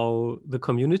is how the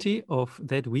community of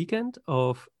that weekend,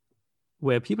 of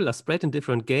where people are spread in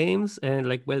different games, and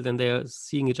like, well, then they're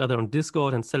seeing each other on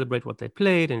Discord and celebrate what they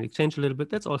played and exchange a little bit.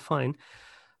 That's all fine.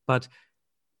 But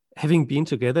having been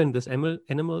together in this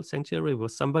animal sanctuary where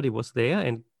somebody was there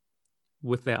and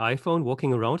with their iPhone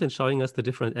walking around and showing us the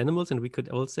different animals, and we could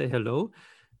all say hello,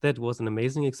 that was an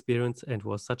amazing experience and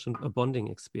was such a bonding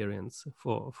experience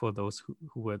for those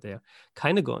who were there.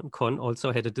 KineGon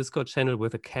also had a Discord channel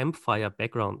with a campfire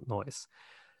background noise.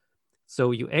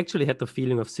 So you actually had the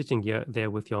feeling of sitting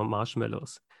there with your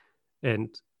marshmallows and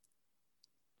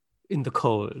in the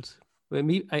cold.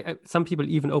 Some people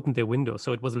even opened their windows,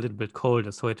 so it was a little bit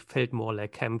colder, so it felt more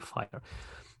like campfire.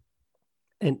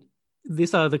 And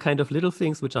these are the kind of little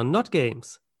things which are not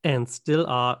games and still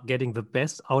are getting the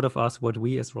best out of us, what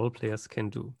we as role players can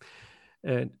do.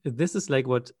 And this is like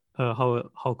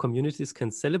how communities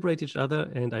can celebrate each other.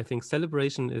 And I think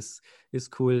celebration is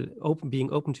cool.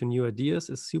 Being open to new ideas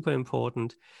is super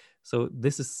important. So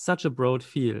this is such a broad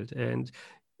field. And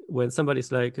when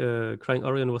somebody's like Crying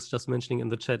Orion was just mentioning in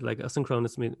the chat, like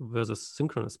asynchronous versus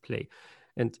synchronous play.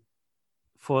 And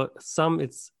for some,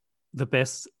 it's the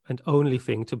best and only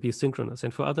thing to be synchronous.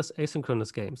 And for others,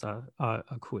 asynchronous games are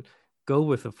cool. Go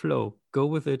with the flow, go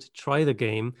with it, try the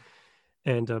game,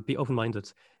 and be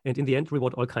open-minded. And in the end,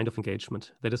 reward all kind of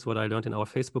engagement. That is what I learned in our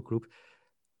Facebook group.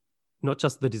 Not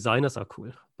just the designers are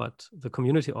cool, but the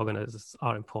community organizers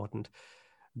are important.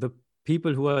 The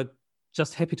people who are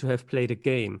just happy to have played a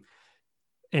game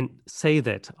and say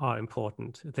that are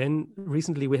important. Then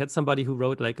recently we had somebody who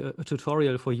wrote like a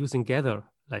tutorial for using Gather,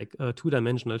 like a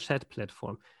two-dimensional chat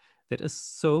platform. That is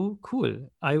so cool.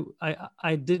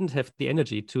 I didn't have the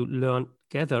energy to learn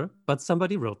Gather, but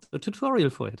somebody wrote a tutorial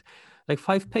for it, like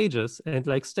 5 pages, and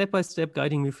like step-by-step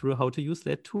guiding me through how to use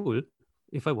that tool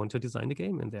if I want to design a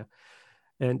game in there.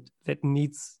 And that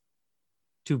needs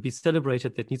to be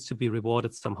celebrated, that needs to be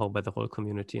rewarded somehow by the whole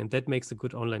community. And that makes a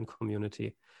good online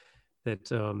community, that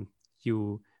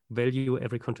you value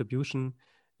every contribution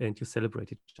and you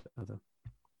celebrate each other.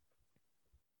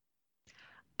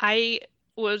 I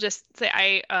will just say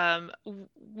I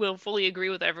will fully agree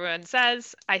with what everyone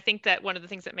says. I think that one of the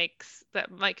things that makes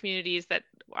that my communities that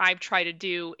I've tried to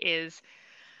do is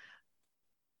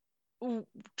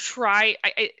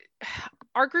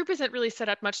our group isn't really set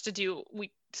up much to do.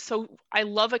 So I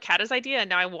love Akata's idea, and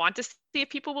now I want to see if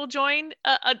people will join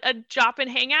a drop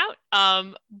and hangout.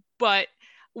 But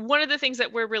one of the things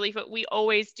that we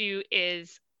always do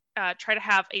is try to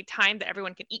have a time that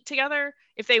everyone can eat together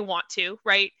if they want to,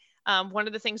 right? One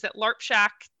of the things that LARP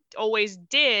Shack always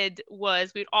did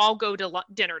was we'd all go to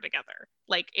dinner together,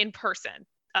 like in person.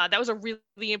 That was a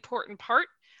really important part.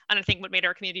 And I think what made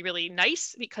our community really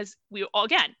nice, because we're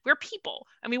people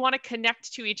and we want to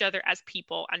connect to each other as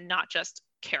people and not just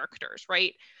characters,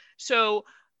 right? So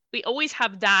we always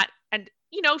have that. And,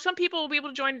 some people will be able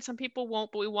to join and some people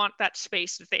won't, but we want that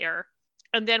space there.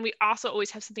 And then we also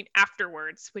always have something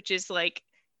afterwards, which is like,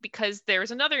 because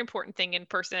there's another important thing in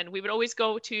person. We would always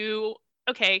go to,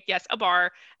 okay, yes, a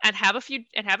bar, and have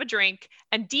a drink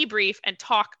and debrief and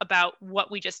talk about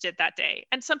what we just did that day.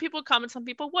 And some people would come and some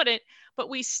people wouldn't, but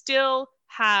we still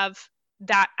have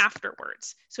that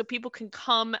afterwards. So people can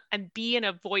come and be in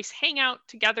a voice hangout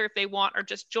together if they want, or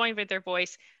just join with their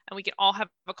voice, and we can all have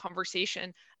a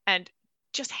conversation and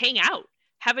just hang out,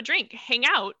 have a drink, hang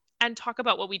out, and talk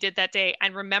about what we did that day,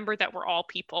 and remember that we're all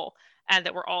people and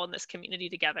that we're all in this community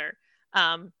together.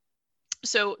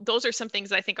 So those are some things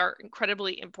that I think are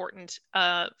incredibly important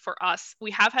for us. We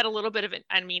have had a little bit of it,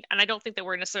 and I don't think that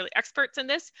we're necessarily experts in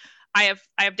this. I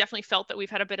have definitely felt that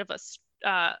we've had a bit of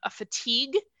a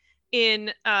fatigue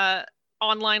in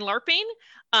online LARPing.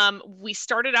 We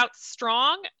started out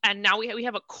strong, and now we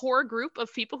have a core group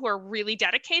of people who are really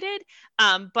dedicated.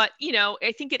 But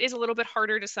I think it is a little bit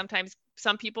harder to sometimes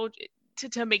some people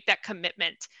to make that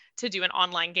commitment to do an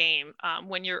online game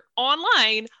when you're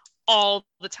online all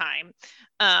the time,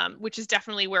 which is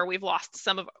definitely where we've lost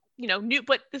some of new.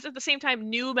 But this at the same time,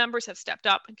 new members have stepped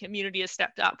up and community has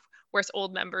stepped up, whereas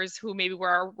old members who maybe were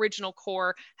our original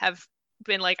core have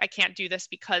been like, I can't do this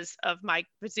because of my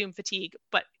Zoom fatigue.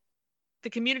 But the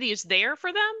community is there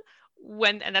for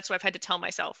them and that's what I've had to tell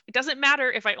myself. It doesn't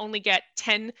matter if I only get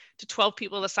 10 to 12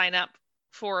 people to sign up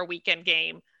for a weekend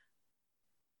game.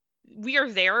 We are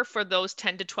there for those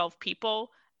 10 to 12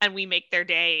 people, and we make their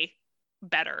day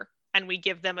better, and we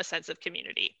give them a sense of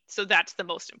community. So that's the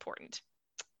most important.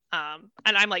 And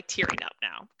I'm like tearing up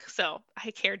now, so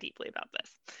I care deeply about this.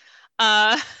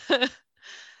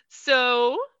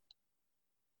 So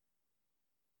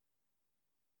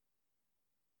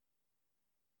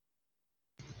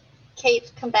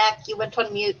Kate, come back. You went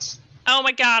on mute. Oh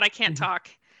my God, I can't talk.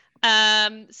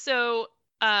 So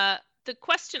the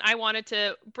question I wanted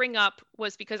to bring up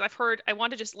was because I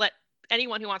want to just let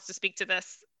anyone who wants to speak to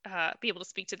this be able to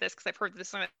speak to this, because I've heard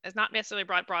this is not necessarily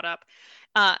brought up.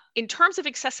 In terms of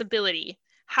accessibility,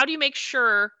 how do you make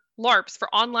sure LARPs for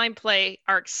online play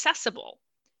are accessible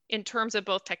in terms of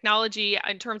both technology,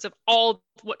 in terms of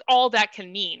what all that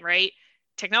can mean, right?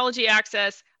 Technology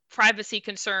access, privacy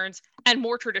concerns, and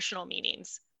more traditional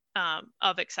meanings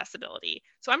of accessibility.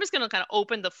 So I'm just going to kind of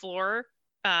open the floor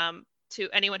to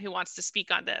anyone who wants to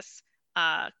speak on this,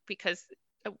 because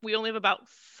we only have about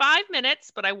 5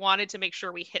 minutes, but I wanted to make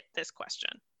sure we hit this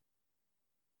question.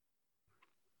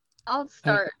 I'll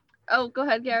start. Oh, go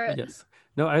ahead, Garrett. Yes.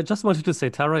 No, I just wanted to say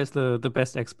Tara is the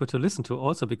best expert to listen to,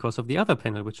 also because of the other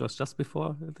panel, which was just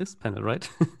before this panel, right?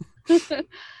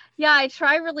 Yeah, I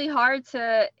try really hard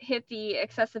to hit the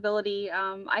accessibility.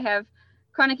 I have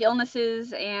chronic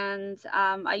illnesses, and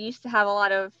I used to have a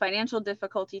lot of financial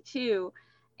difficulty too.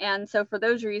 And so for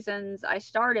those reasons, I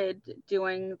started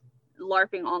doing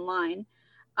LARPing online.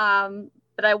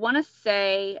 But I want to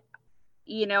say,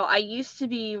 I used to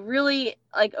be really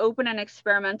like open and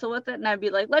experimental with it, and I'd be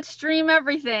like, let's stream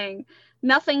everything.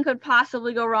 Nothing could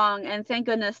possibly go wrong. And thank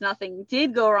goodness nothing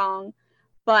did go wrong.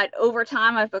 But over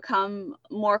time, I've become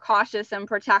more cautious and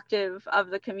protective of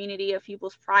the community, of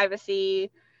people's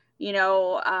privacy.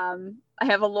 I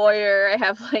have a lawyer. I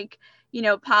have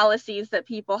policies that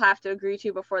people have to agree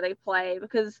to before they play,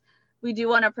 because we do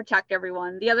want to protect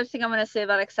everyone. The other thing I'm going to say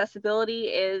about accessibility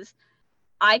is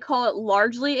I call it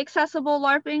largely accessible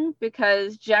LARPing,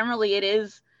 because generally it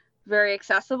is very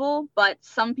accessible, but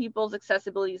some people's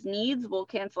accessibility needs will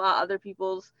cancel out other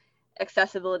people's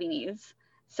accessibility needs.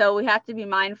 So we have to be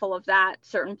mindful of that.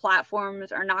 Certain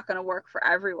platforms are not going to work for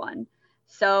everyone.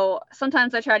 So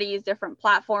sometimes I try to use different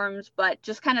platforms, but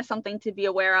just kind of something to be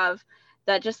aware of,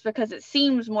 that just because it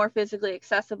seems more physically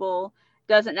accessible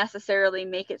doesn't necessarily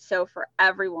make it so for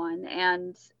everyone.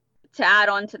 And to add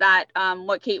on to that,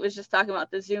 what Kate was just talking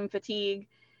about, the Zoom fatigue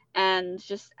and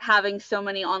just having so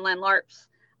many online LARPs,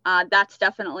 that's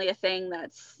definitely a thing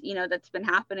that's been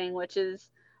happening, which is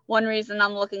one reason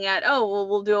I'm looking at,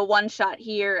 we'll do a one shot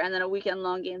here and then a weekend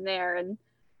long game there, and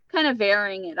kind of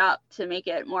varying it up to make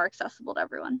it more accessible to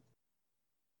everyone.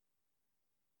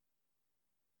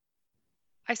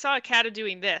 I saw Akata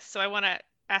doing this, so I want to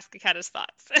ask Akata's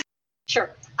thoughts.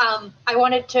 Sure. I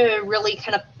wanted to really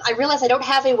I realized I don't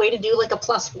have a way to do like a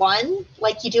 +1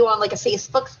 like you do on like a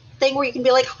Facebook thing where you can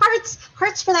be like hearts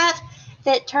for that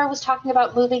Tara was talking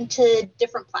about, moving to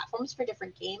different platforms for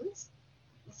different games.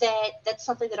 That's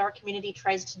something that our community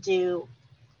tries to do.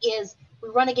 Is we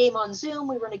run a game on Zoom,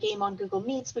 we run a game on Google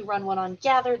Meets, we run one on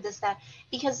Gather, that,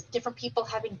 because different people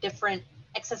having different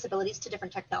accessibilities to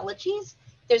different technologies,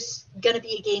 there's going to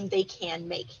be a game they can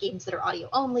make. Games that are audio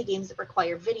only, games that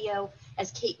require video.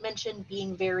 As Kate mentioned,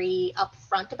 being very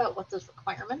upfront about what those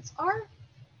requirements are.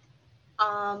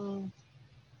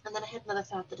 And then I had another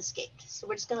thought that escaped. So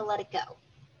we're just going to let it go.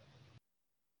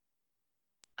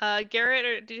 Garrett,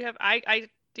 or do you have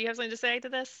do you have something to say to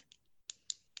this?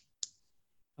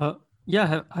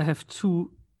 Yeah, I have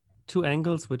two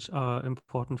angles which are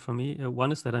important for me.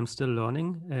 One is that I'm still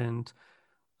learning and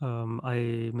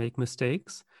I make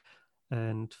mistakes.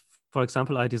 And for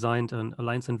example, I designed an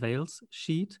Alliance and Veils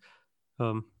sheet.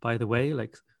 By the way,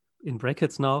 like in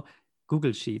brackets now,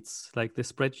 Google Sheets, like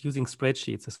using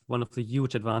spreadsheets is one of the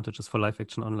huge advantages for live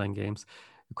action online games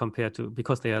compared to,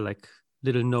 because they are like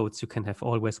little notes you can have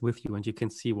always with you and you can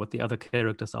see what the other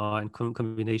characters are and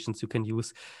combinations you can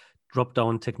use, drop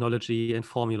down technology and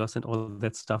formulas and all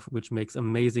that stuff, which makes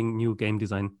amazing new game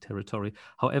design territory.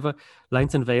 However,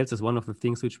 Lines and Veils is one of the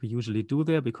things which we usually do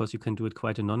there because you can do it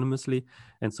quite anonymously.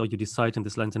 And so you decide in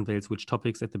this Lines and Veils which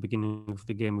topics at the beginning of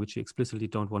the game which you explicitly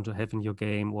don't want to have in your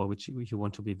game, or which you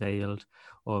want to be veiled,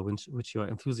 or which you're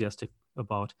enthusiastic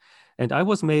about. And I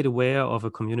was made aware of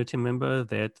a community member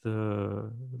that the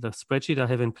spreadsheet I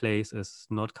have in place is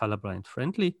not colorblind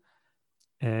friendly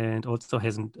and also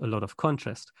hasn't a lot of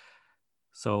contrast.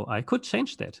 So I could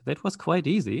change that. That was quite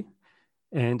easy.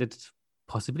 And it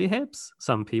possibly helps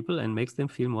some people and makes them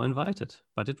feel more invited.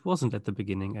 But it wasn't at the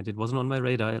beginning and it wasn't on my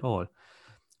radar at all.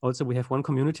 Also, we have one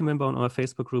community member on our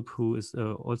Facebook group who is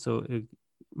also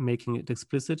making it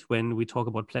explicit when we talk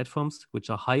about platforms which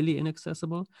are highly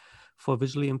inaccessible for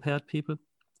visually impaired people.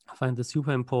 I find this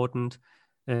super important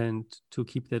and to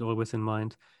keep that always in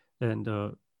mind. And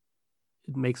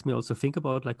it makes me also think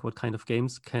about like what kind of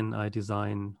games can I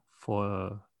design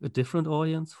for a different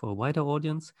audience, for a wider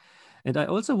audience. And I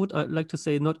also would like to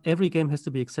say not every game has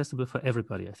to be accessible for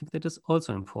everybody. I think that is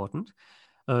also important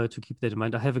to keep that in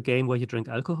mind. I have a game where you drink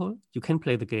alcohol. You can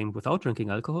play the game without drinking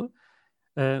alcohol.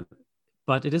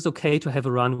 But it is okay to have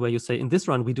a run where you say, in this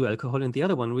run we do alcohol, in the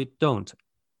other one we don't.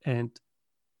 And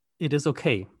it is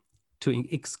okay to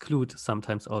exclude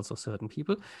sometimes also certain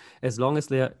people, as long as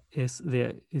there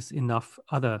is enough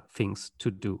other things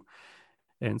to do.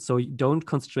 And so you don't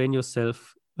constrain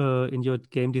yourself in your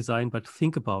game design, but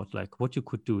think about like what you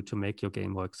could do to make your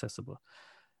game more accessible.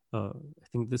 I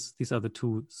think these are the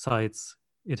two sides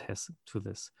it has to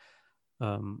this.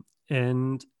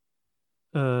 And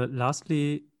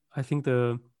lastly, I think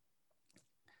the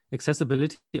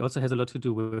accessibility also has a lot to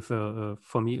do with,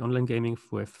 for me, online gaming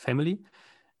with family.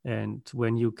 And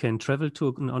when you can travel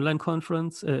to an online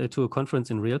conference, to a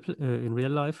conference in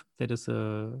real life, that is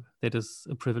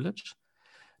a privilege,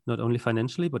 not only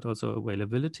financially but also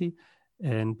availability,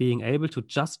 and being able to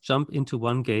just jump into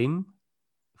one game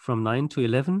from 9 to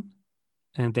 11,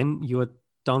 and then you're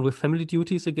down with family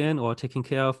duties again, or taking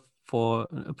care of for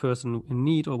a person in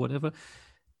need or whatever.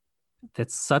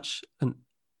 That's such an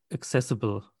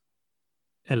accessible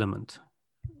element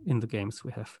in the games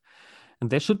we have. And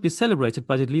they should be celebrated,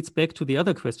 but it leads back to the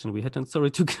other question we had. And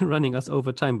sorry to running us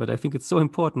over time, but I think it's so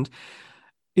important.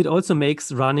 It also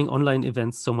makes running online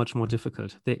events so much more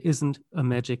difficult. There isn't a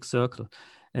magic circle.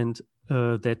 And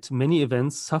that many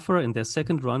events suffer in their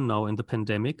second run now in the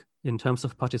pandemic in terms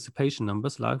of participation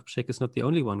numbers. LARPShack is not the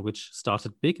only one which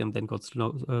started big and then got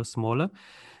smaller.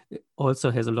 It also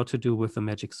has a lot to do with the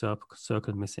magic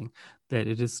circle missing, that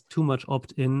it is too much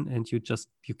opt-in and you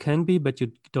can be, but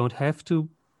you don't have to.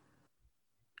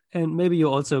 And maybe you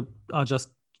also are just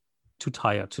too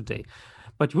tired today.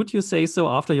 But would you say so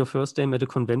after your first day at a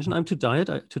convention? I'm too tired.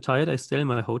 I stay in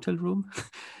my hotel room.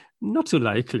 Not too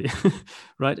likely,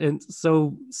 right? And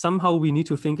so somehow we need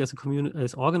to think as a community,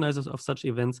 as organizers of such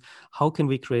events, how can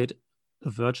we create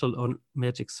a virtual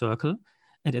magic circle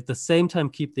and at the same time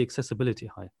keep the accessibility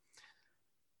high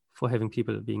for having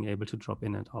people being able to drop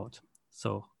in and out?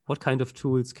 So what kind of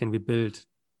tools can we build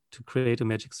to create a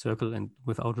magic circle and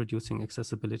without reducing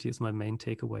accessibility is my main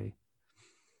takeaway.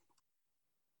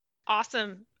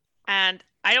 Awesome. And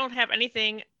I don't have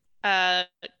anything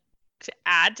to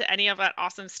add to any of that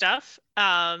awesome stuff.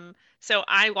 So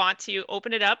I want to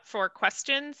open it up for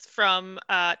questions from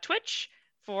Twitch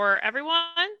for everyone.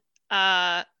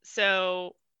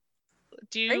 So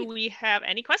do we have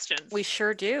any questions? We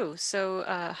sure do. So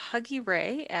Huggy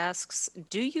Ray asks,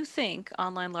 do you think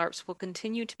online LARPs will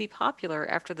continue to be popular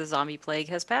after the zombie plague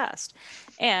has passed?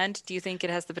 And do you think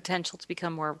it has the potential to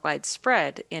become more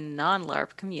widespread in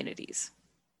non-LARP communities?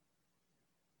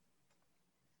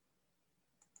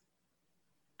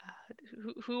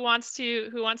 Who wants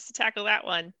to tackle that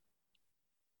one?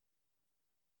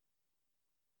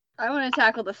 I want to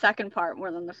tackle the second part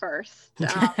more than the first.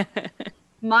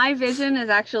 My vision is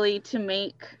actually to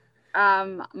make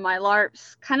my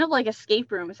LARPs kind of like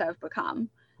escape rooms have become.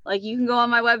 Like you can go on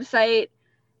my website,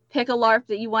 pick a LARP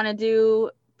that you want to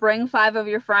do, bring 5 of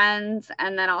your friends,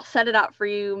 and then I'll set it up for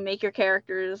you, make your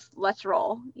characters, let's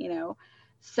roll, you know.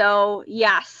 So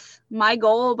yes, my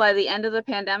goal by the end of the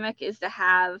pandemic is to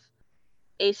have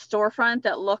a storefront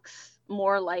that looks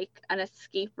more like an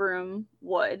escape room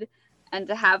would, and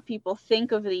to have people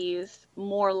think of these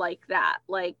more like that.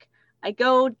 Like, I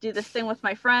go do this thing with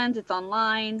my friends, it's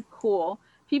online, cool.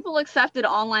 People accepted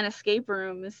online escape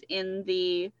rooms in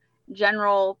the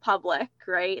general public,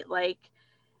 right? Like,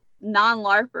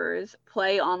 non-LARPers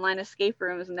play online escape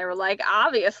rooms, and they were like,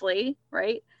 obviously,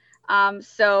 right?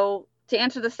 So to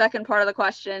answer the second part of the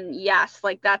question, yes,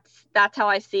 like that's how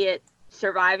I see it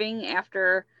surviving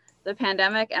after the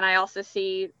pandemic. And I also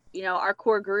see, you know, our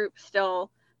core group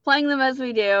still playing them as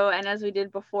we do and as we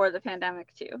did before the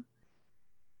pandemic too.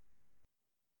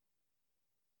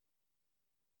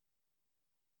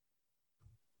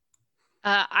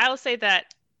 I'll say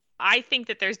that I think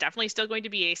that there's definitely still going to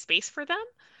be a space for them.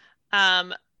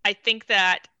 I think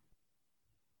that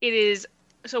it is,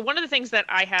 so one of the things that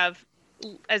I have,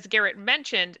 as Garrett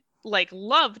mentioned, like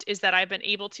loved is that I've been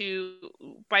able to,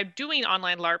 by doing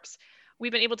online LARPs,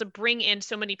 we've been able to bring in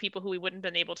so many people who we wouldn't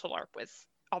have been able to LARP with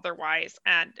otherwise,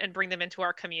 and bring them into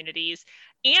our communities.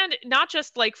 And not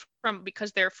just like from,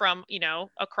 because they're from, you know,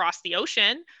 across the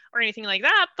ocean or anything like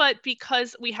that, but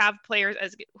because we have players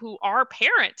as who are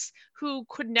parents who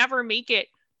could never make it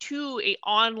to a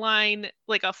online,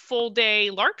 like a full day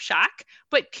LARP shack,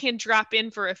 but can drop in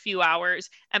for a few hours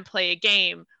and play a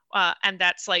game. And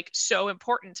that's like so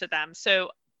important to them. So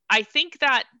I think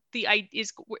that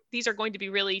these are going to be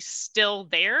really still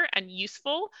there and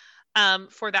useful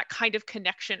for that kind of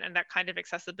connection and that kind of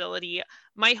accessibility.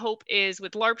 My hope is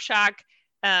with LARP Shack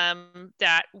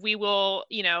that we will,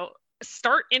 you know,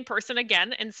 start in person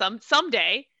again, and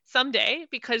someday,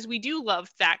 because we do love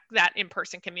that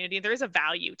in-person community. There is a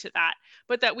value to that,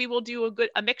 but that we will do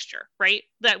a mixture, right?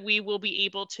 That we will be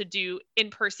able to do in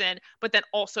person, but then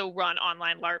also run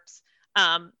online LARPs,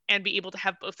 and be able to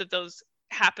have both of those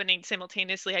happening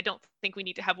simultaneously. I don't think we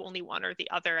need to have only one or the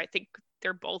other. I think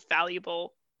they're both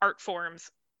valuable art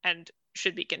forms and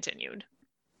should be continued.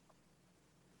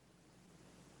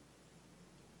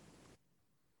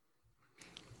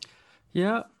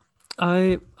 Yeah,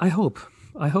 I hope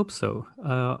so.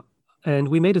 And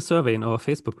we made a survey in our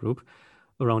Facebook group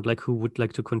around like who would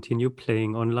like to continue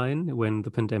playing online when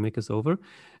the pandemic is over,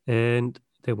 and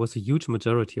there was a huge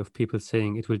majority of people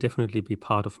saying it will definitely be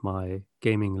part of my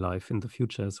gaming life in the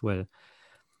future as well.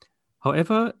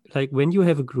 However, like when you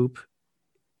have a group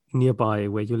nearby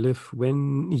where you live,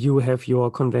 when you have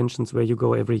your conventions where you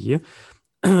go every year,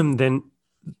 then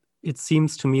it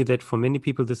seems to me that for many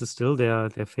people, this is still their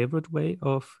favorite way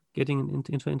of getting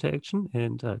into interaction,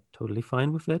 and totally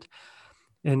fine with that.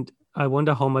 And I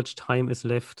wonder how much time is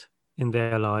left in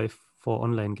their life for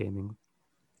online gaming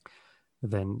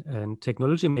then. And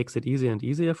technology makes it easier and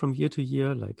easier from year to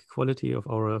year, like quality of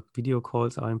our video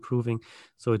calls are improving.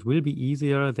 So it will be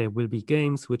easier. There will be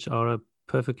games which are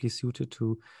perfectly suited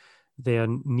to their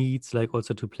needs, like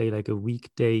also to play like a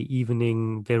weekday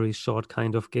evening, very short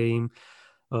kind of game.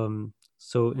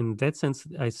 So in that sense,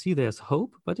 I see there's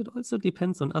hope, but it also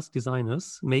depends on us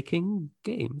designers making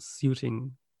games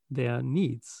suiting their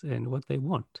needs and what they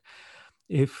want.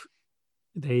 If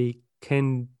they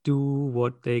can do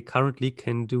what they currently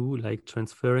can do, like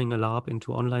transferring a LARP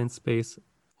into online space,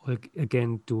 or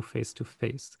again, do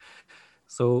face-to-face.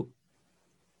 So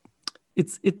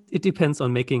it depends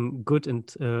on making good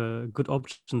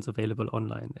options available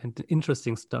online and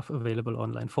interesting stuff available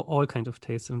online for all kinds of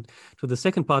tastes. And to the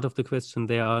second part of the question,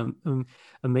 there are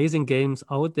amazing games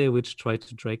out there which try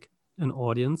to drag an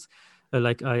audience.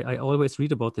 Like I always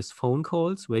read about these phone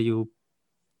calls where you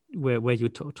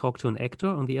talk to an actor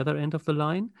on the other end of the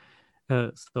line.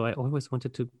 So I always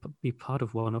wanted to be part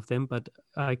of one of them, but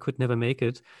I could never make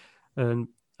it. And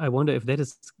I wonder if that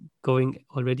is going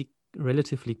already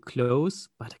relatively close,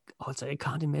 but also I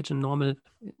can't imagine normal,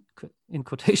 in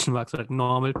quotation marks, like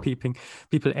normal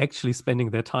people actually spending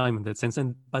their time in that sense.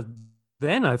 But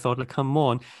then I thought, like, come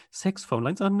on, sex phone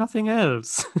lines are nothing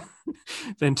else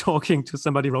than talking to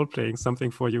somebody role-playing something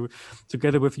for you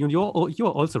together with you. And you're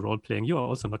also role-playing. You are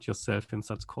also not yourself in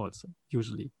such calls,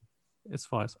 usually, as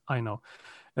far as I know.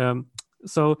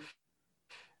 So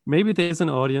maybe there's an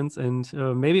audience, and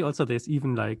maybe also there's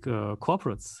even like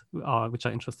corporates which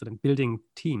are interested in building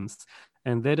teams.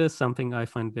 And that is something I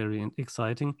find very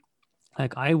exciting.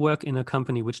 Like I work in a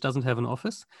company which doesn't have an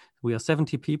office. We are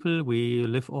 70 people. We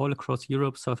live all across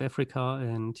Europe, South Africa,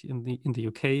 and in the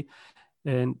UK.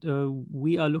 And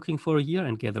we are looking for a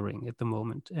year-end gathering at the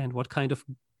moment. And what kind of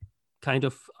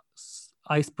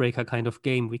icebreaker kind of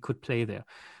game we could play there.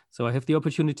 So I have the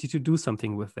opportunity to do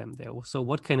something with them there. So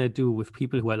what can I do with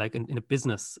people who are like in a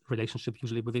business relationship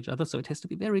usually with each other? So it has to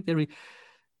be very, very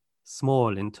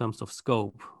small in terms of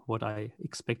scope, what I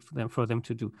expect for them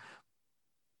to do.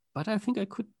 But I think I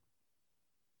could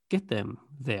get them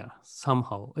there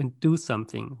somehow and do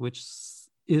something which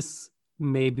is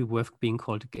maybe worth being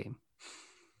called a game.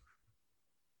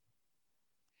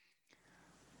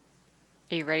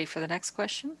 Are you ready for the next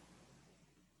question?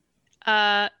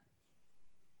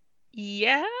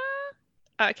 Yeah.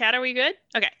 Kat, are we good?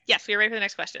 Okay. Yes, we're ready for the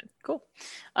next question. Cool.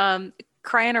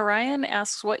 Cryan Orion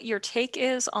asks what your take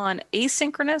is on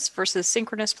asynchronous versus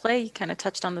synchronous play. You kind of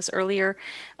touched on this earlier,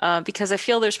 because I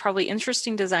feel there's probably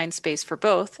interesting design space for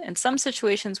both, and some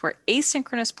situations where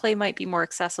asynchronous play might be more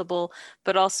accessible,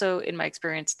 but also in my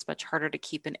experience, it's much harder to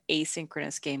keep an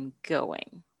asynchronous game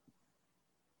going.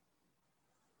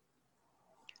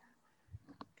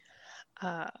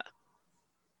 Does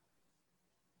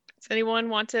anyone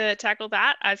want to tackle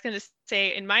that? I was going to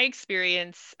say, in my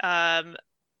experience,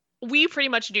 we pretty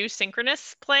much do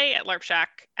synchronous play at LARP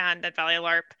Shack and at Valley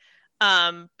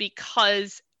LARP,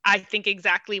 because I think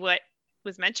exactly what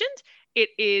was mentioned. It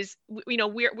is, we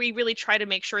really try to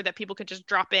make sure that people can just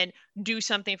drop in, do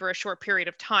something for a short period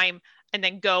of time, and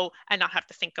then go and not have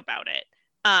to think about it.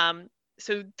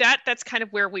 So that's kind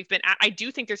of where we've been at. I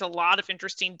do think there's a lot of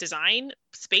interesting design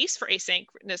space for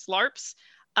asynchronous LARPs.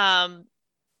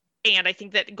 And I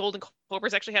think that Golden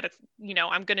Clover's actually had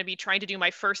I'm going to be trying to do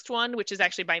my first one, which is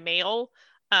actually by mail,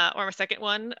 or my second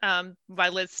one, by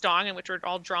Liz Stong, in which we're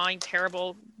all drawing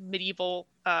terrible medieval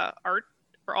art.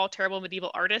 We're all terrible medieval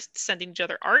artists sending each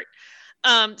other art.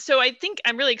 So I think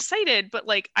I'm really excited, but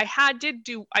like I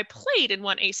played in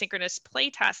one asynchronous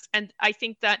play test, and I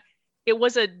think that it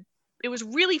was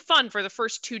really fun for the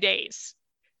first 2 days.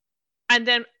 And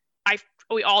then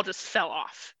we all just fell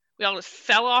off. We all just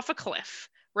fell off a cliff.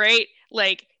 Right?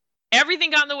 Like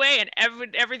everything got in the way and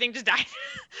everything just died.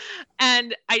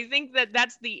 And I think that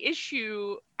that's the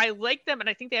issue. I like them and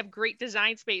I think they have great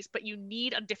design space, but you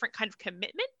need a different kind of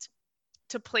commitment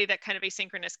to play that kind of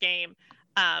asynchronous game.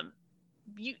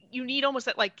 You need almost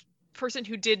that like person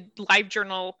who did live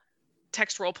journal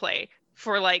text role play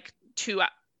for like 2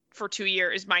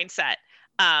 years mindset.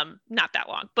 Not that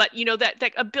long, but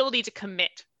that ability to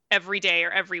commit every day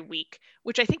or every week,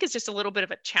 which I think is just a little bit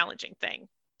of a challenging thing.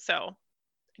 So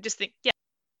I just think, yeah.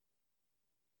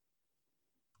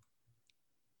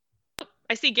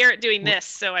 I see Garrett doing this,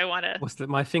 so I want to. Was that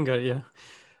my finger? Yeah.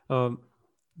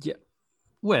 Yeah.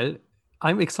 Well,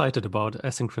 I'm excited about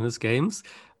asynchronous games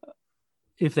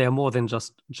if they are more than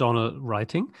just journal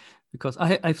writing, because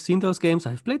I've seen those games,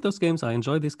 I've played those games, I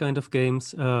enjoy these kind of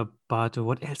games, but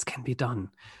what else can be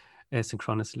done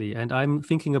asynchronously? And I'm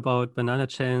thinking about Banana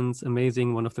Chan's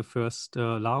amazing, one of the first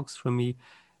LARPs for me,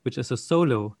 which is a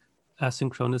solo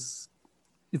asynchronous.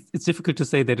 It's difficult to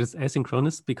say that it's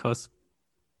asynchronous because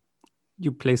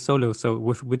you play solo. So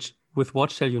with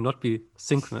what shall you not be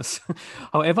synchronous?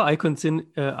 However, I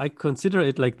consider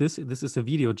it like this. This is a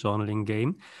video journaling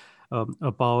game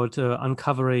about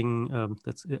uncovering.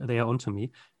 They Are Onto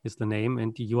Me is the name,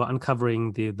 and you are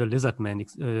uncovering the Lizard Man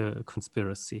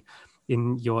conspiracy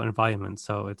in your environment.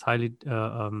 So it's highly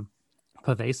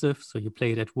pervasive. So you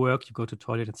play it at work, you go to the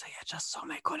toilet and say, I just saw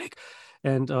my colleague,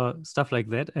 and stuff like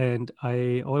that. And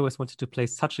I always wanted to play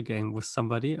such a game with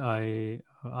somebody.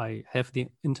 I have the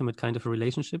intimate kind of a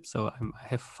relationship, so I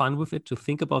have fun with it, to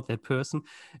think about that person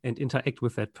and interact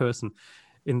with that person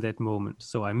in that moment.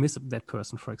 So I miss that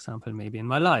person, for example, maybe in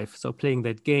my life. So playing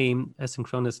that game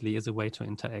asynchronously is a way to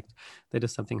interact. That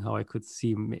is something how I could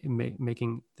see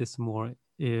making this more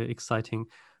exciting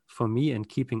for me and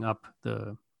keeping up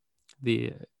the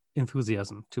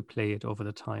enthusiasm to play it over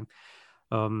the time.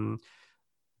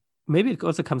 Maybe it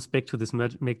also comes back to this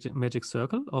magic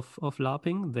circle of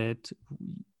LARPing, that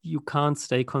you can't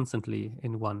stay constantly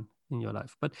in one in your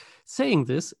life. But saying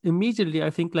this, immediately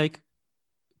I think like,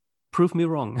 prove me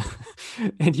wrong.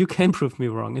 And you can prove me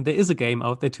wrong. And there is a game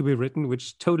out there to be written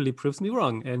which totally proves me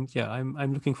wrong. And yeah,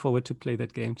 I'm looking forward to play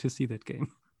that game, to see that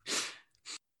game.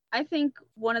 I think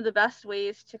one of the best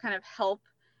ways to kind of help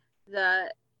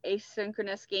the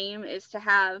asynchronous game is to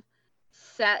have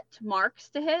set marks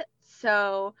to hit.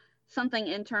 So something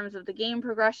in terms of the game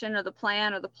progression or the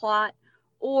plan or the plot,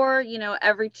 or,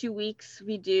 every 2 weeks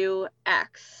we do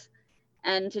X,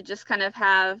 and to just kind of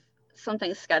have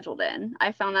something scheduled in.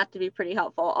 I found that to be pretty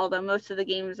helpful, although most of the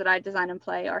games that I design and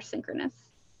play are synchronous.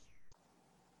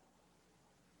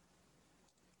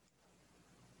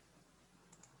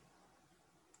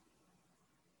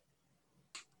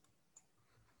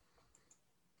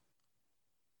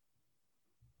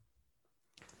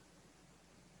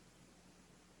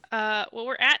 Well,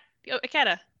 we're at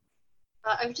Akeda.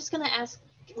 I was just going to ask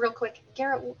real quick,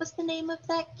 Garrett, what was the name of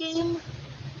that game?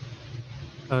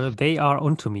 They Are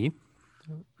Onto Me.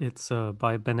 It's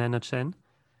by Banana Chen.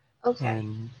 Okay.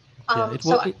 And yeah,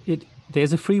 so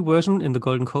there's a free version in the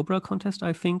Golden Cobra contest,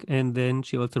 I think, and then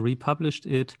she also republished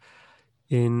it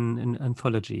in an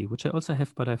anthology, which I also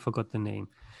have, but I forgot the name.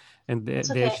 And there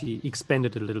okay. she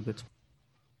expanded it a little bit.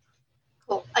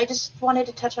 Cool. I just wanted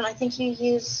to touch on, I think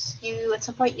you at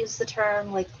some point used the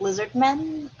term like lizard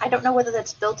men. I don't know whether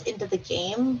that's built into the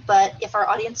game, but if our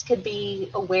audience could be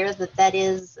aware that that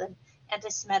is an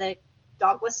anti-Semitic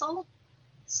dog whistle.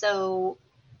 So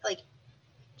like,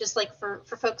 just like for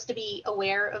folks to be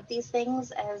aware of these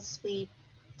things as we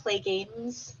play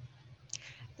games.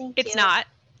 It's not.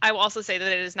 I will also say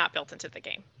that it is not built into the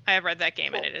game. I have read that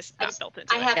game and it is not built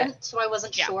into it. I haven't, so I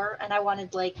wasn't sure, and I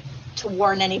wanted like to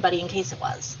warn anybody in case it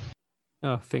was.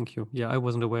 Oh, thank you. Yeah, I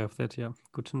wasn't aware of that. Yeah,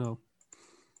 good to know.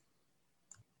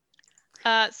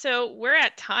 So we're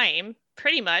at time,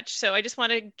 pretty much. So I just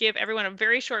want to give everyone a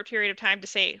very short period of time to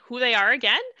say who they are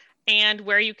again and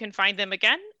where you can find them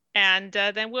again. And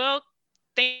then we'll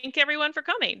thank everyone for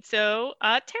coming. So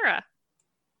Tara.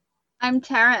 I'm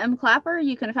Tara M. Clapper.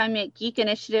 You can find me at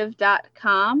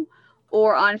geekinitiative.com,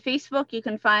 or on Facebook, you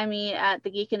can find me at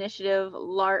the Geek Initiative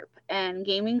LARP and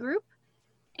Gaming Group.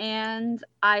 And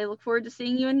I look forward to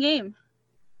seeing you in game.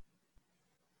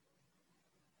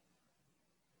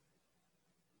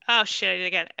 Oh, shit,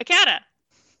 again. Akata.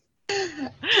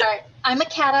 Sorry, I'm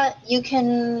Akata. You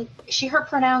can, she, her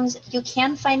pronouns. You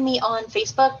can find me on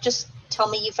Facebook. Just tell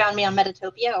me you found me on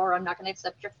Metatopia, or I'm not going to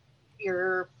accept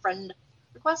your friend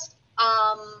request.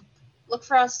 Look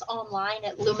for us online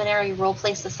at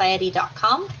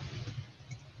luminaryroleplaysociety.com.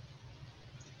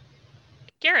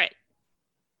 Garrett.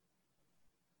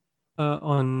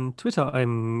 On Twitter,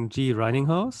 I'm G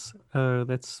Reininghaus.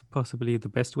 That's possibly the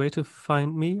best way to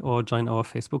find me, or join our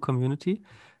Facebook community,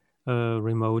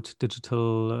 remote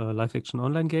digital live action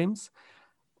online games,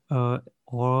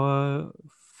 or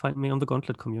find me on the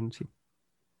Gauntlet community.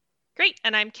 Great.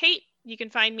 And I'm Kate. You can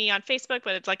find me on Facebook,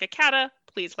 but it's like Akata.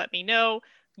 Please let me know.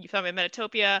 You found me at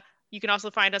Metatopia. You can also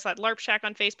find us at LARP Shack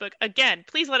on Facebook. Again,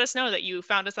 please let us know that you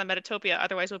found us on Metatopia.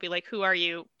 Otherwise, we'll be like, who are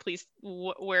you? Please,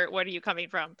 where are you coming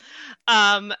from?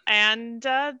 And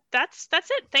that's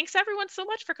it. Thanks, everyone, so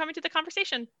much for coming to the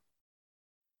conversation.